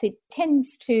people's health. It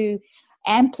tends to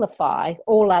amplify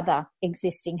all other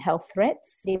existing health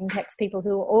threats. It impacts people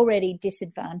who are already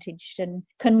disadvantaged and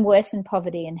can worsen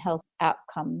poverty and health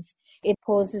outcomes. It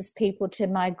causes people to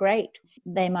migrate.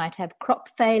 They might have crop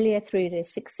failure through to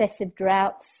successive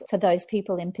droughts. For those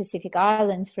people in Pacific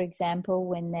Islands, for example,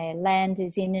 when their land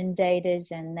is inundated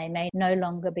and they may no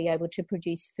longer be able to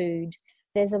produce food.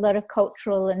 There's a lot of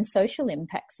cultural and social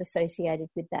impacts associated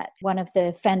with that. One of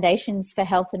the foundations for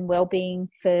health and well-being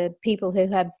for people who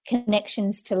have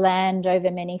connections to land over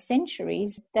many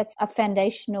centuries, that's a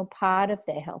foundational part of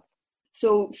their health.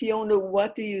 So, Fiona,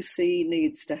 what do you see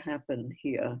needs to happen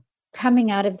here?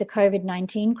 Coming out of the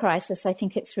COVID-19 crisis, I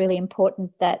think it's really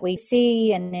important that we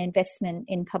see an investment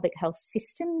in public health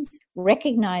systems,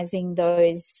 recognising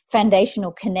those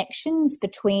foundational connections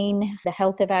between the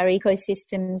health of our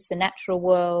ecosystems, the natural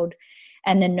world,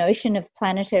 and the notion of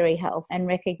planetary health, and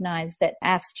recognise that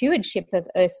our stewardship of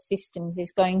Earth systems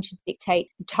is going to dictate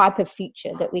the type of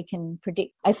future that we can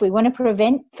predict. If we want to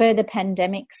prevent further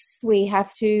pandemics, we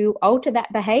have to alter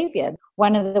that behaviour.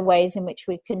 One of the ways in which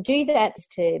we can do that is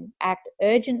to act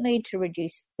urgently to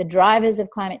reduce the drivers of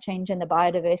climate change and the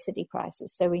biodiversity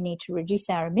crisis. So we need to reduce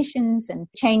our emissions and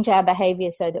change our behaviour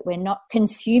so that we're not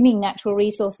consuming natural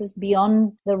resources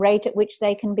beyond the rate at which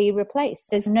they can be replaced.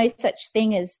 There's no such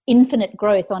thing as infinite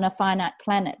growth on a finite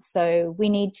planet. So we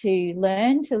need to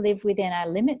learn to live within our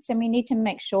limits, and we need to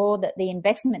make sure that the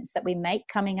investments that we make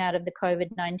coming out of the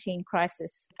COVID-19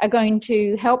 crisis are going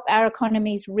to help our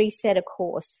economies reset a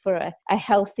course for a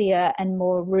healthier and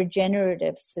more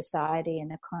regenerative society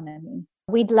and economy.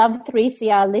 We'd love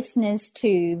 3CR listeners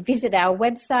to visit our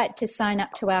website to sign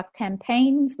up to our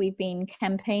campaigns. We've been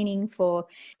campaigning for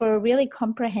a really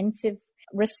comprehensive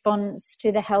response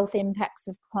to the health impacts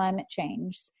of climate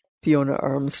change. Fiona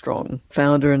Armstrong,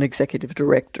 founder and executive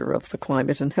director of the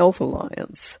Climate and Health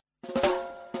Alliance.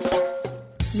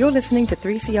 You're listening to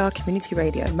 3CR Community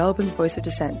Radio, Melbourne's voice of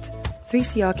dissent.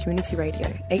 3CR Community Radio,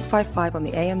 855 on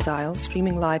the AM dial,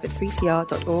 streaming live at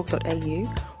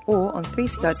 3cr.org.au or on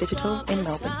 3CR Digital in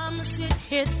Melbourne.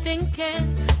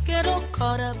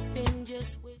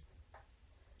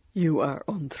 You are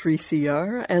on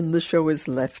 3CR and the show is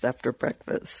Left After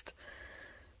Breakfast.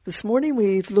 This morning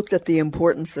we've looked at the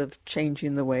importance of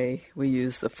changing the way we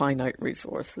use the finite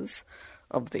resources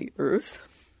of the Earth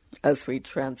as we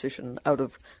transition out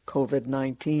of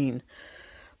COVID-19.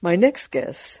 My next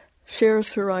guest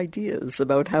shares her ideas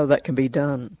about how that can be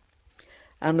done.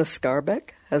 Anna Skarbek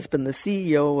has been the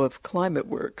CEO of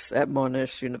ClimateWorks at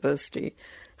Monash University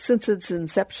since its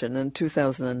inception in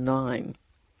 2009.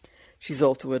 She's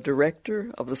also a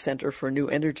director of the Centre for New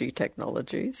Energy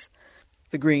Technologies,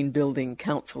 the Green Building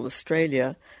Council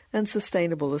Australia, and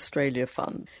Sustainable Australia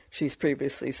Fund. She's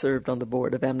previously served on the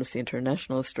board of Amnesty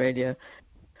International Australia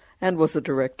and was the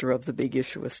director of the Big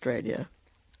Issue Australia.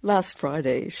 Last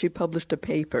Friday, she published a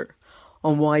paper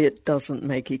on why it doesn't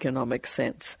make economic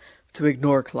sense to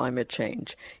ignore climate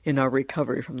change in our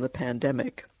recovery from the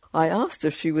pandemic. I asked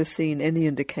if she was seeing any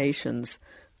indications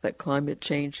that climate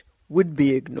change would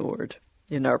be ignored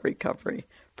in our recovery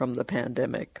from the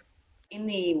pandemic. In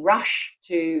the rush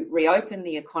to reopen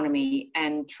the economy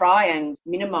and try and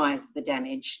minimise the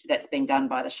damage that's been done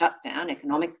by the shutdown,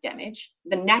 economic damage,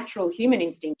 the natural human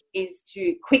instinct is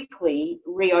to quickly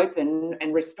reopen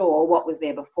and restore what was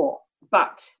there before.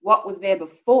 But what was there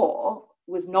before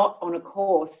was not on a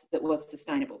course that was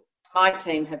sustainable. My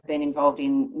team have been involved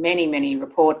in many, many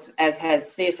reports, as has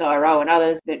CSIRO and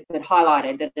others, that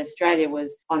highlighted that Australia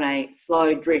was on a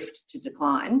slow drift to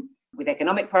decline, with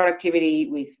economic productivity,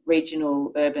 with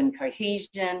regional urban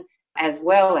cohesion, as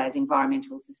well as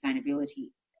environmental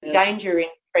sustainability. The danger in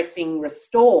pressing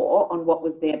restore on what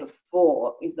was there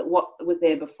before is that what was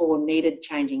there before needed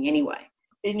changing anyway.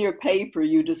 In your paper,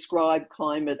 you describe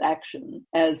climate action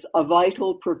as a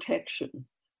vital protection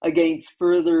against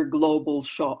further global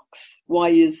shocks. Why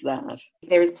is that?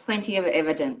 There is plenty of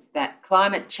evidence that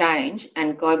climate change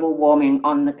and global warming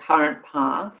on the current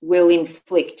path will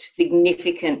inflict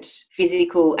significant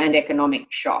physical and economic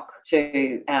shock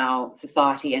to our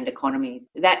society and economy.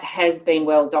 That has been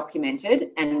well documented,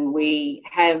 and we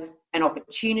have an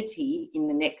opportunity in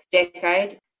the next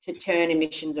decade to turn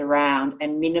emissions around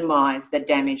and minimise the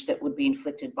damage that would be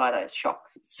inflicted by those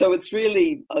shocks. So it's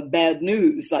really bad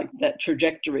news, like that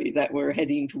trajectory that we're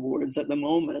heading towards at the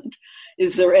moment.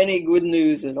 Is there any good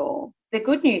news at all? The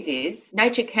good news is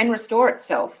nature can restore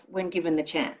itself when given the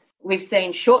chance. We've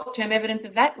seen short-term evidence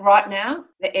of that right now.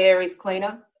 The air is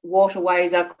cleaner,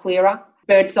 waterways are clearer,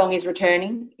 birdsong is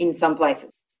returning in some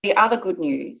places. The other good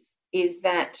news is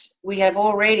that we have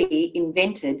already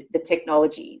invented the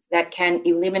technologies that can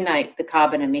eliminate the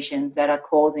carbon emissions that are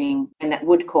causing and that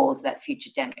would cause that future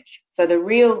damage. So the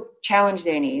real challenge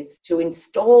then is to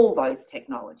install those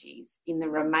technologies in the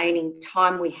remaining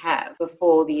time we have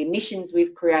before the emissions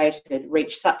we've created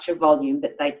reach such a volume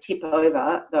that they tip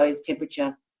over those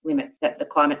temperature limits that the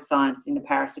climate science in the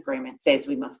Paris Agreement says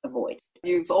we must avoid.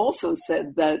 You've also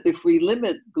said that if we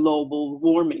limit global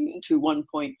warming to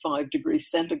 1.5 degrees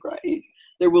centigrade,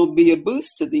 there will be a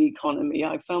boost to the economy.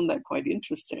 I found that quite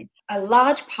interesting. A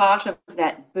large part of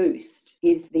that boost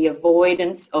is the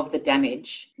avoidance of the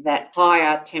damage that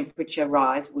higher temperature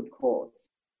rise would cause.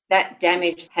 That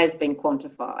damage has been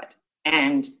quantified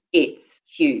and it's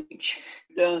huge.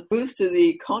 The boost to the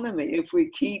economy, if we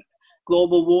keep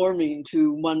global warming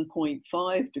to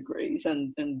 1.5 degrees,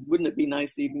 and wouldn't it be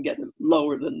nice to even get it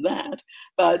lower than that?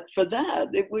 But for that,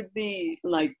 it would be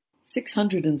like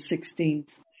 616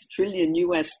 trillion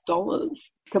US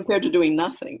dollars compared to doing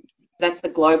nothing. That's the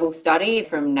global study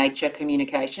from Nature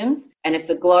Communications, and it's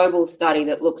a global study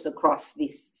that looks across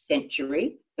this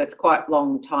century, so it's quite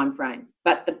long time frames.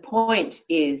 But the point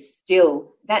is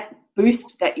still that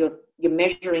boost that you're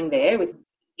measuring there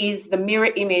is the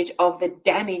mirror image of the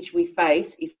damage we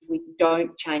face if we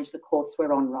don't change the course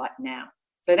we're on right now.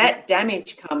 So that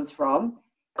damage comes from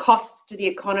costs to the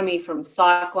economy from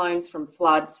cyclones, from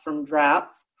floods, from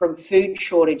droughts, from food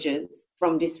shortages,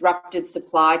 from disrupted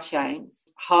supply chains,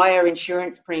 higher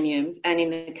insurance premiums, and in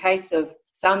the case of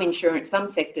some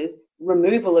sectors,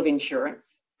 removal of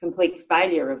insurance, complete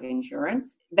failure of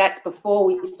insurance. That's before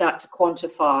we start to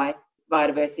quantify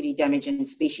biodiversity damage and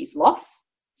species loss.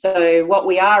 So what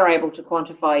we are able to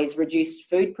quantify is reduced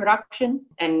food production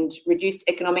and reduced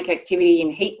economic activity in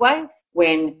heat waves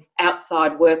when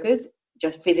outside workers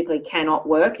just physically cannot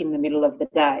work in the middle of the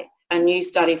day. A new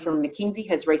study from McKinsey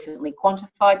has recently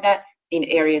quantified that in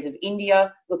areas of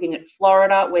India, looking at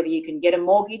Florida, whether you can get a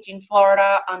mortgage in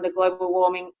Florida under global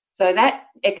warming. So that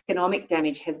economic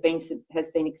damage has been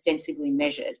extensively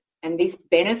measured. And this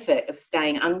benefit of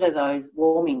staying under those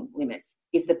warming limits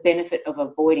is the benefit of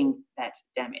avoiding that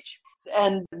damage.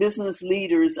 And business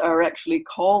leaders are actually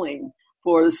calling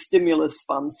for stimulus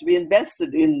funds to be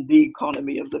invested in the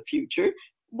economy of the future.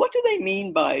 What do they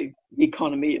mean by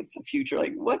economy of the future?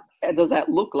 Like, what does that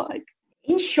look like?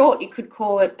 In short, you could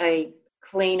call it a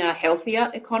cleaner,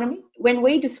 healthier economy. When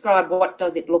we describe what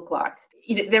does it look like,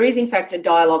 there is in fact a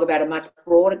dialogue about a much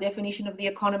broader definition of the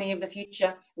economy of the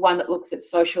future, one that looks at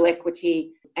social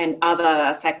equity and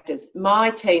other factors. My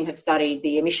team have studied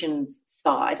the emissions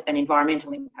side and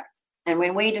environmental impacts. And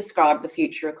when we describe the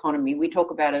future economy, we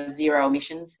talk about a zero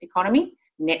emissions economy,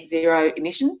 net zero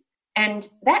emissions. And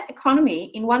that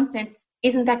economy, in one sense,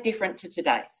 isn't that different to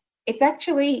today's. It's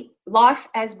actually life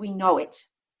as we know it,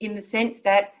 in the sense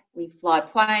that we fly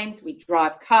planes, we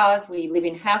drive cars, we live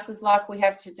in houses like we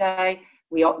have today,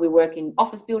 we work in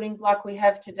office buildings like we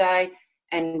have today,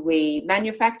 and we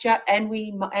manufacture and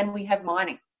we have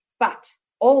mining. But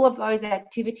all of those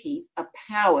activities are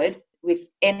powered with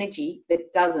energy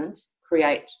that doesn't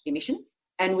create emissions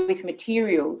and with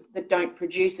materials that don't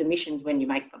produce emissions when you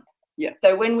make them. Yeah.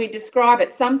 So when we describe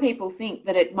it, some people think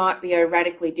that it might be a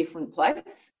radically different place.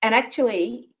 And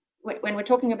actually, when we're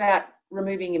talking about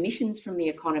removing emissions from the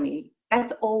economy,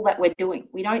 that's all that we're doing.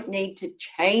 We don't need to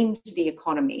change the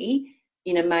economy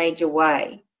in a major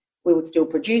way. We would still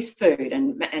produce food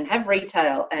and have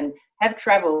retail and have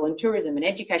travel and tourism and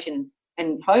education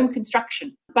and home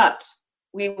construction. But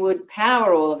we would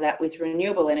power all of that with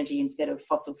renewable energy instead of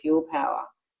fossil fuel power.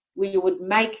 We would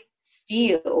make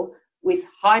steel with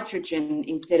hydrogen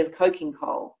instead of coking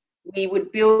coal. We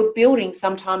would build buildings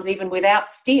sometimes even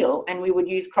without steel, and we would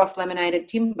use cross-laminated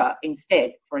timber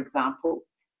instead, for example.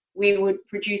 We would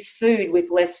produce food with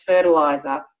less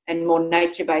fertiliser and more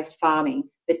nature-based farming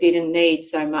that didn't need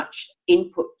so much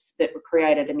inputs that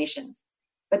created emissions.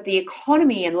 But the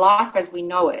economy and life as we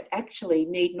know it actually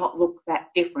need not look that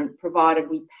different, provided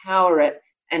we power it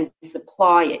and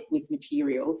supply it with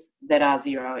materials that are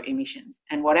zero emissions.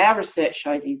 And what our research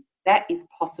shows is that is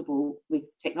possible with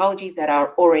technologies that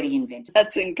are already invented.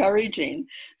 That's encouraging.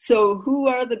 So who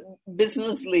are the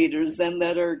business leaders then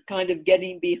that are kind of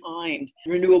getting behind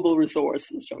renewable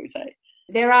resources, shall we say?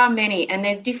 There are many, and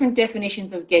there's different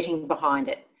definitions of getting behind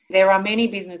it. There are many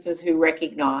businesses who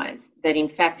recognise that in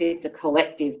fact it's a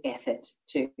collective effort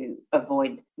to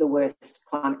avoid the worst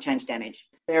climate change damage.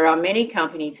 There are many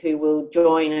companies who will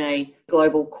join a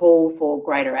global call for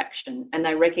greater action, and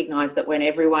they recognise that when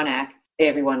everyone acts,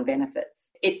 everyone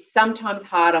benefits. It's sometimes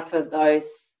harder for those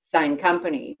same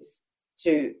companies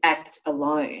to act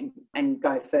alone and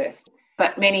go first,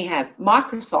 but many have.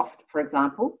 Microsoft, for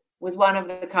example, was one of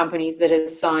the companies that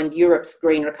has signed Europe's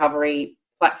Green Recovery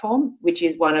Platform, which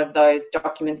is one of those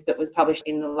documents that was published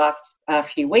in the last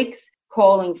few weeks,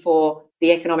 calling for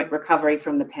the economic recovery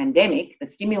from the pandemic, the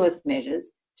stimulus measures,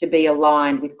 to be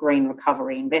aligned with green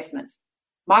recovery investments.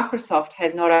 Microsoft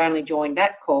has not only joined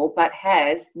that call, but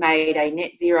has made a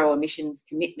net zero emissions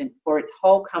commitment for its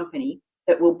whole company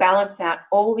that will balance out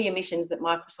all the emissions that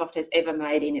Microsoft has ever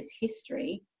made in its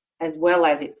history, as well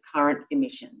as its current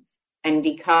emissions, and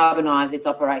decarbonise its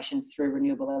operations through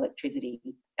renewable electricity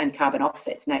and carbon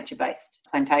offsets, nature-based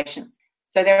plantations.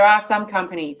 So there are some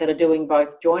companies that are doing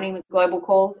both joining the global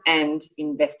calls and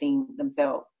investing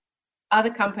themselves.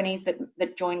 Other companies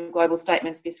that joined global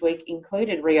statements this week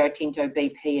included Rio Tinto,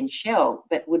 BP and Shell,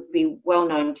 that would be well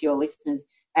known to your listeners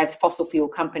as fossil fuel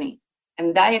companies.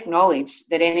 And they acknowledge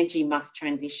that energy must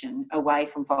transition away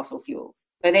from fossil fuels.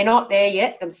 So they're not there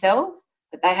yet themselves,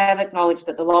 but they have acknowledged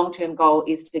that the long-term goal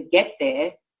is to get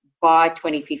there by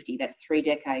 2050. That's 3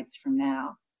 decades from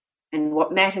now. And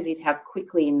what matters is how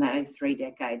quickly in those 3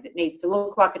 decades. It needs to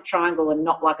look like a triangle and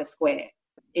not like a square.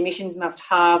 Emissions must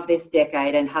halve this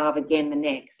decade and halve again the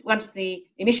next. Once the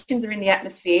emissions are in the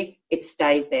atmosphere, it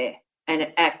stays there and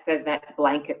it acts as that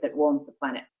blanket that warms the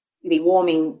planet. The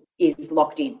warming is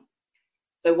locked in.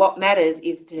 So what matters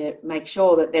is to make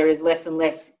sure that there is less and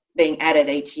less being added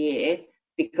each year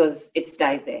because it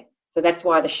stays there. So that's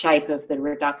why the shape of the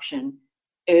reduction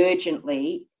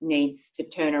urgently needs to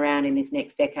turn around in this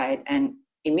next decade, and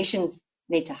emissions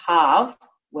need to halve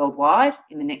worldwide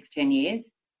in the next 10 years,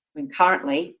 when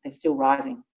currently they're still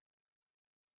rising.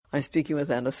 I'm speaking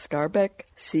with Anna Skarbek,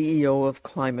 CEO of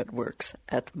ClimateWorks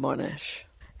at Monash.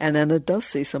 And Anna does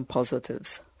see some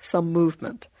positives, some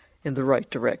movement in the right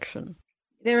direction.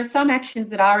 There are some actions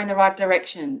that are in the right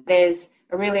direction. There's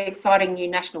a really exciting new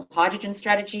national hydrogen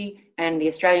strategy, and the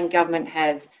Australian government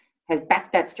has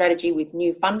backed that strategy with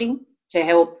new funding to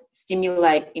help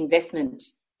stimulate investment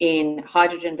in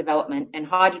hydrogen development. And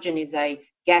hydrogen is a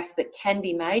gas that can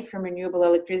be made from renewable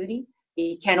electricity.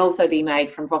 It can also be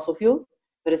made from fossil fuels.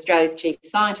 But Australia's chief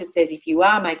scientist says if you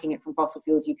are making it from fossil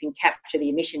fuels, you can capture the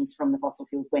emissions from the fossil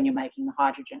fuels when you're making the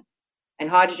hydrogen. And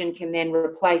hydrogen can then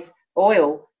replace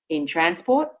oil in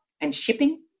transport and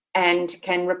shipping, and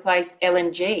can replace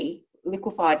LNG,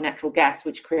 liquefied natural gas,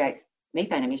 which creates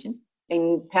methane emissions,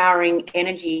 in powering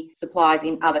energy supplies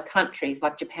in other countries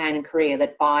like Japan and Korea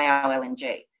that buy our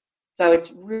LNG. So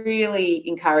it's really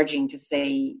encouraging to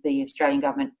see the Australian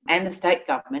government and the state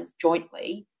governments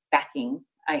jointly backing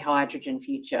a hydrogen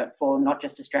future for not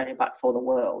just Australia but for the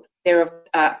world. There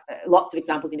are lots of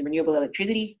examples in the renewable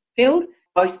electricity field.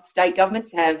 Most state governments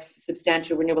have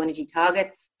substantial renewable energy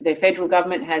targets. The federal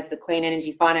government has the Clean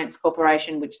Energy Finance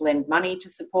Corporation, which lends money to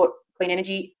support clean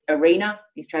energy. ARENA,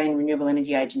 the Australian Renewable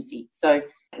Energy Agency. So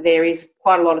there is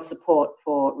quite a lot of support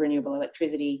for renewable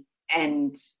electricity,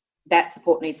 and that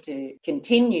support needs to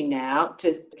continue now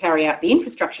to carry out the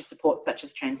infrastructure support such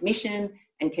as transmission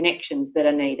and connections that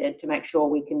are needed to make sure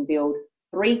we can build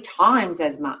 3 times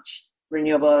as much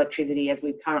renewable electricity as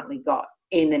we've currently got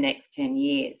in the next 10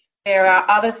 years. There are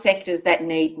other sectors that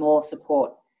need more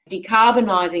support.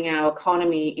 Decarbonising our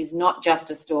economy is not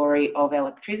just a story of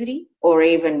electricity or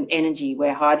even energy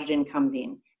where hydrogen comes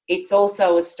in. It's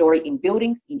also a story in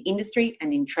buildings, in industry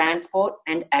and in transport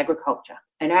and agriculture.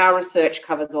 And our research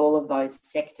covers all of those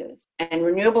sectors. And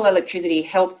renewable electricity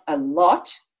helps a lot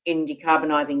in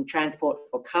decarbonising transport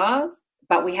for cars,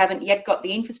 but we haven't yet got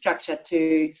the infrastructure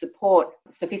to support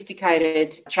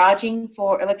sophisticated charging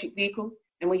for electric vehicles,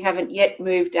 and we haven't yet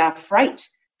moved our freight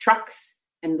trucks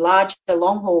and larger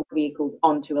long-haul vehicles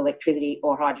onto electricity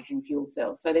or hydrogen fuel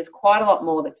cells. So there's quite a lot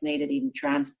more that's needed in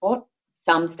transport.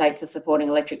 Some states are supporting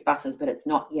electric buses, but it's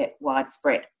not yet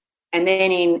widespread. And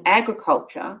then in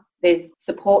agriculture, there's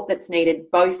support that's needed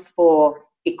both for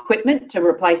equipment to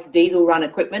replace diesel-run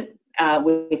equipment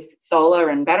with solar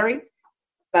and batteries,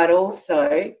 but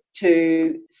also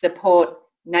to support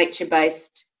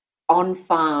nature-based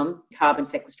on-farm carbon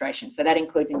sequestration. So that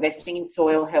includes investing in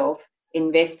soil health,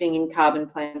 investing in carbon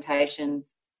plantations,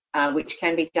 which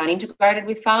can be done integrated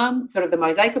with farm, sort of the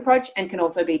mosaic approach, and can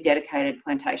also be dedicated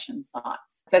plantation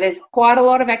sites. So there's quite a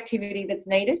lot of activity that's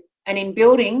needed. And in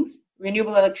buildings,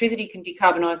 renewable electricity can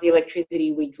decarbonise the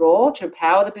electricity we draw to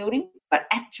power the building. But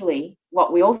actually,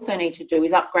 what we also need to do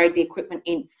is upgrade the equipment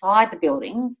inside the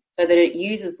buildings so that it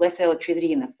uses less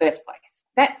electricity in the first place.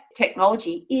 That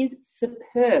technology is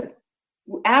superb.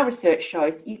 Our research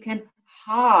shows you can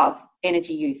halve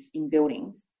energy use in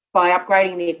buildings by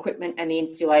upgrading the equipment and the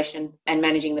installation and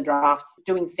managing the drafts,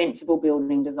 doing sensible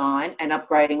building design and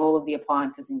upgrading all of the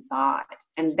appliances inside.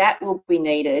 And that will be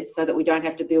needed so that we don't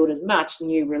have to build as much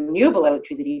new renewable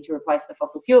electricity to replace the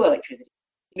fossil fuel electricity.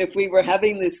 If we were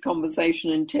having this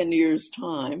conversation in 10 years'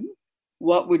 time,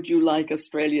 what would you like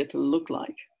Australia to look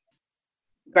like?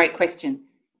 Great question.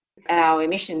 Our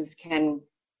emissions can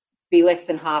be less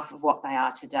than half of what they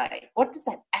are today. What does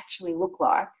that actually look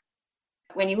like?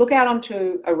 When you look out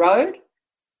onto a road,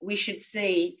 we should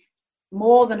see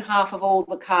more than half of all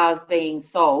the cars being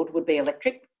sold would be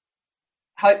electric,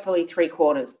 hopefully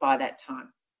 3/4 by that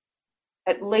time.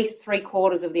 At least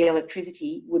 3/4 of the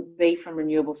electricity would be from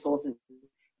renewable sources.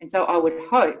 And so I would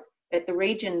hope that the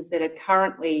regions that are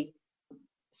currently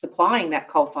supplying that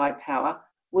coal-fired power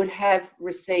would have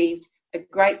received a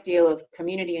great deal of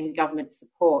community and government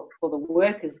support for the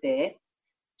workers there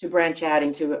to branch out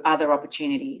into other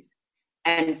opportunities,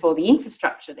 and for the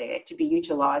infrastructure there to be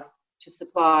utilised to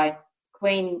supply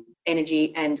clean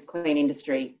energy and clean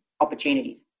industry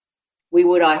opportunities. We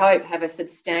would, I hope, have a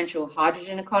substantial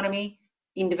hydrogen economy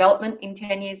in development in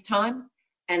 10 years' time,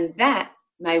 and that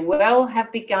may well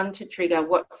have begun to trigger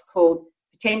what's called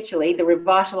potentially the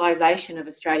revitalisation of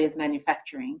Australia's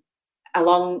manufacturing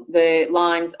along the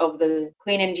lines of the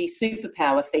clean energy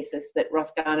superpower thesis that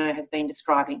Ross Garnaut has been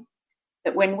describing.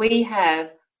 That when we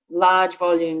have large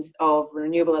volumes of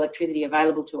renewable electricity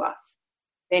available to us,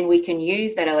 then we can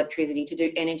use that electricity to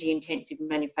do energy-intensive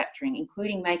manufacturing,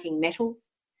 including making metals.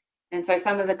 And so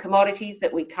some of the commodities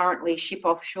that we currently ship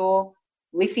offshore,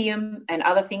 lithium and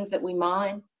other things that we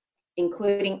mine,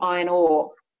 including iron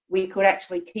ore, we could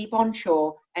actually keep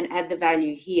onshore and add the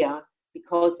value here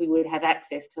because we would have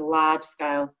access to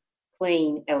large-scale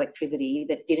clean electricity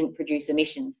that didn't produce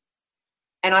emissions.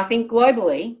 And I think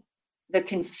globally, the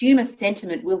consumer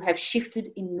sentiment will have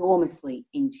shifted enormously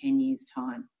in 10 years'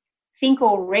 time. Think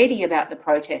already about the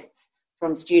protests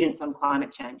from students on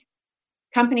climate change.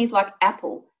 Companies like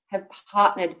Apple have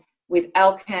partnered with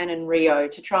Alcan and Rio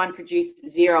to try and produce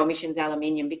zero emissions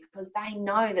aluminium because they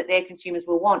know that their consumers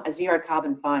will want a zero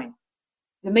carbon phone.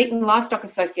 The Meat and Livestock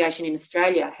Association in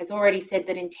Australia has already said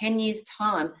that in 10 years'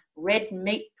 time, red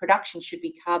meat production should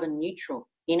be carbon neutral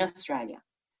in Australia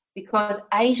because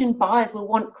Asian buyers will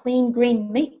want clean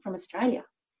green meat from Australia.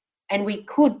 And we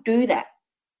could do that,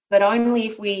 but only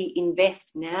if we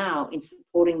invest now in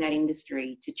supporting that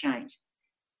industry to change.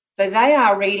 So they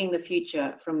are reading the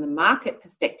future from the market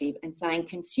perspective and saying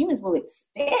consumers will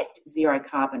expect zero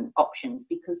carbon options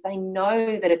because they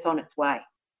know that it's on its way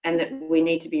and that we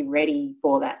need to be ready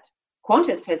for that.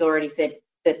 Qantas has already said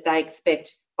that they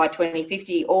expect by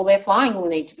 2050 all their flying will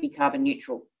need to be carbon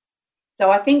neutral.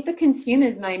 So I think the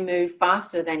consumers may move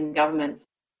faster than governments.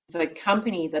 So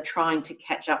companies are trying to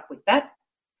catch up with that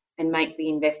and make the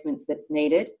investments that's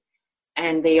needed.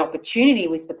 And the opportunity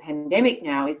with the pandemic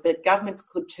now is that governments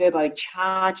could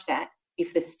turbocharge that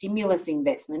if the stimulus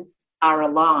investments are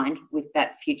aligned with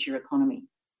that future economy.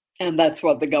 And that's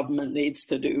what the government needs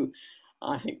to do,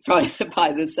 I think,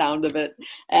 by the sound of it.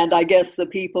 And I guess the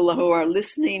people who are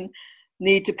listening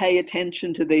need to pay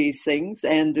attention to these things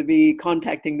and to be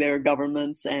contacting their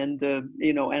governments and,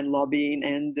 and lobbying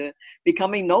and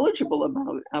becoming knowledgeable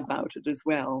about it as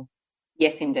well.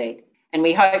 Yes, indeed. And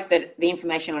we hope that the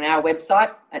information on our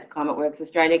website at ClimateWorks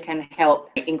Australia can help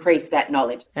increase that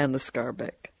knowledge. Anna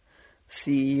Skarbek,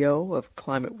 CEO of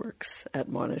ClimateWorks at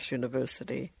Monash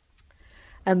University.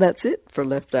 And that's it for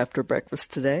Left After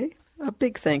Breakfast today. A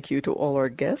big thank you to all our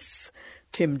guests,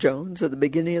 Tim Jones at the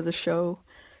beginning of the show,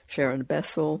 Sharon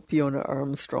Bessel, Fiona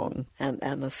Armstrong, and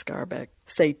Anna Skarbek.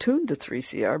 Stay tuned to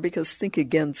 3CR because Think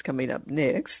Again's coming up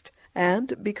next.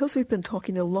 And because we've been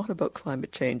talking a lot about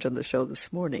climate change on the show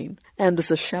this morning, and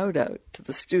as a shout-out to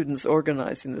the students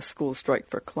organizing the School Strike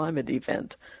for Climate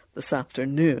event this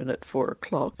afternoon at 4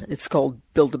 o'clock, it's called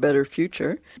Build a Better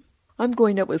Future, I'm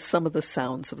going out with some of the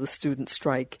sounds of the student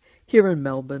strike here in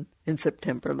Melbourne in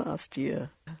September last year.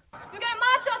 We're going to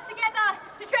march off together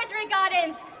to Treasury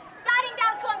Gardens, starting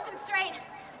down Swanson Street,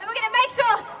 and we're going to make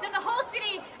sure that the whole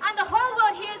city and the whole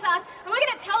world hears us, and we're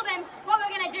going to tell them what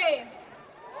we're going to do.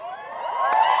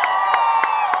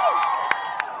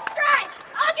 Strike!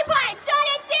 Occupy! Shut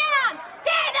it down!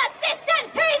 Tear the system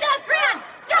to the ground!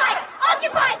 Strike!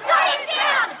 Occupy! Shut it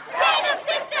down! Tear the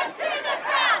system to the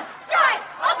ground! Strike!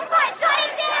 Occupy! Shut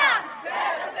it down!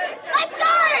 Let's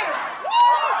go!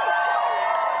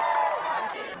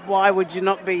 Why would you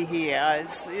not be here?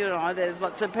 There's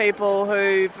lots of people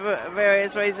who, for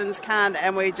various reasons, can't,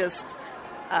 and we just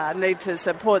need to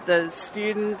support the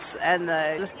students and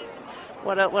the...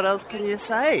 What else can you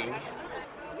say?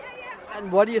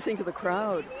 And what do you think of the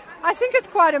crowd? I think it's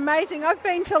quite amazing. I've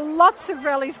been to lots of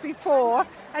rallies before,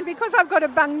 and because I've got a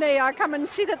bung knee, I come and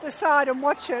sit at the side and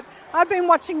watch it. I've been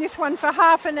watching this one for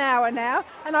half an hour now,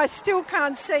 and I still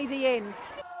can't see the end.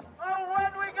 Oh,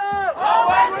 when we go! Oh,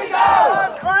 when we go!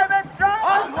 On climate strike!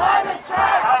 On climate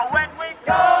strike! Oh, when we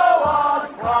go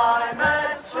on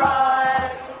climate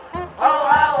strike! Oh,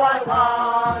 how I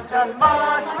want to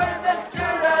march with the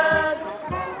students!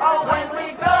 Oh, when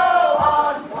we go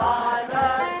on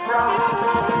climate strike!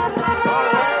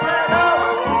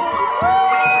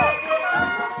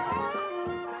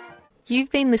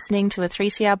 You've been listening to a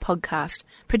 3CR podcast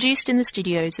produced in the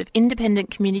studios of independent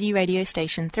community radio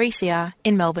station 3CR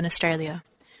in Melbourne, Australia.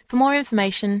 For more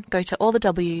information, go to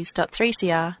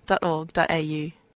allthews.3cr.org.au.